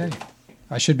every day.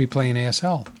 I should be playing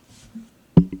ASL.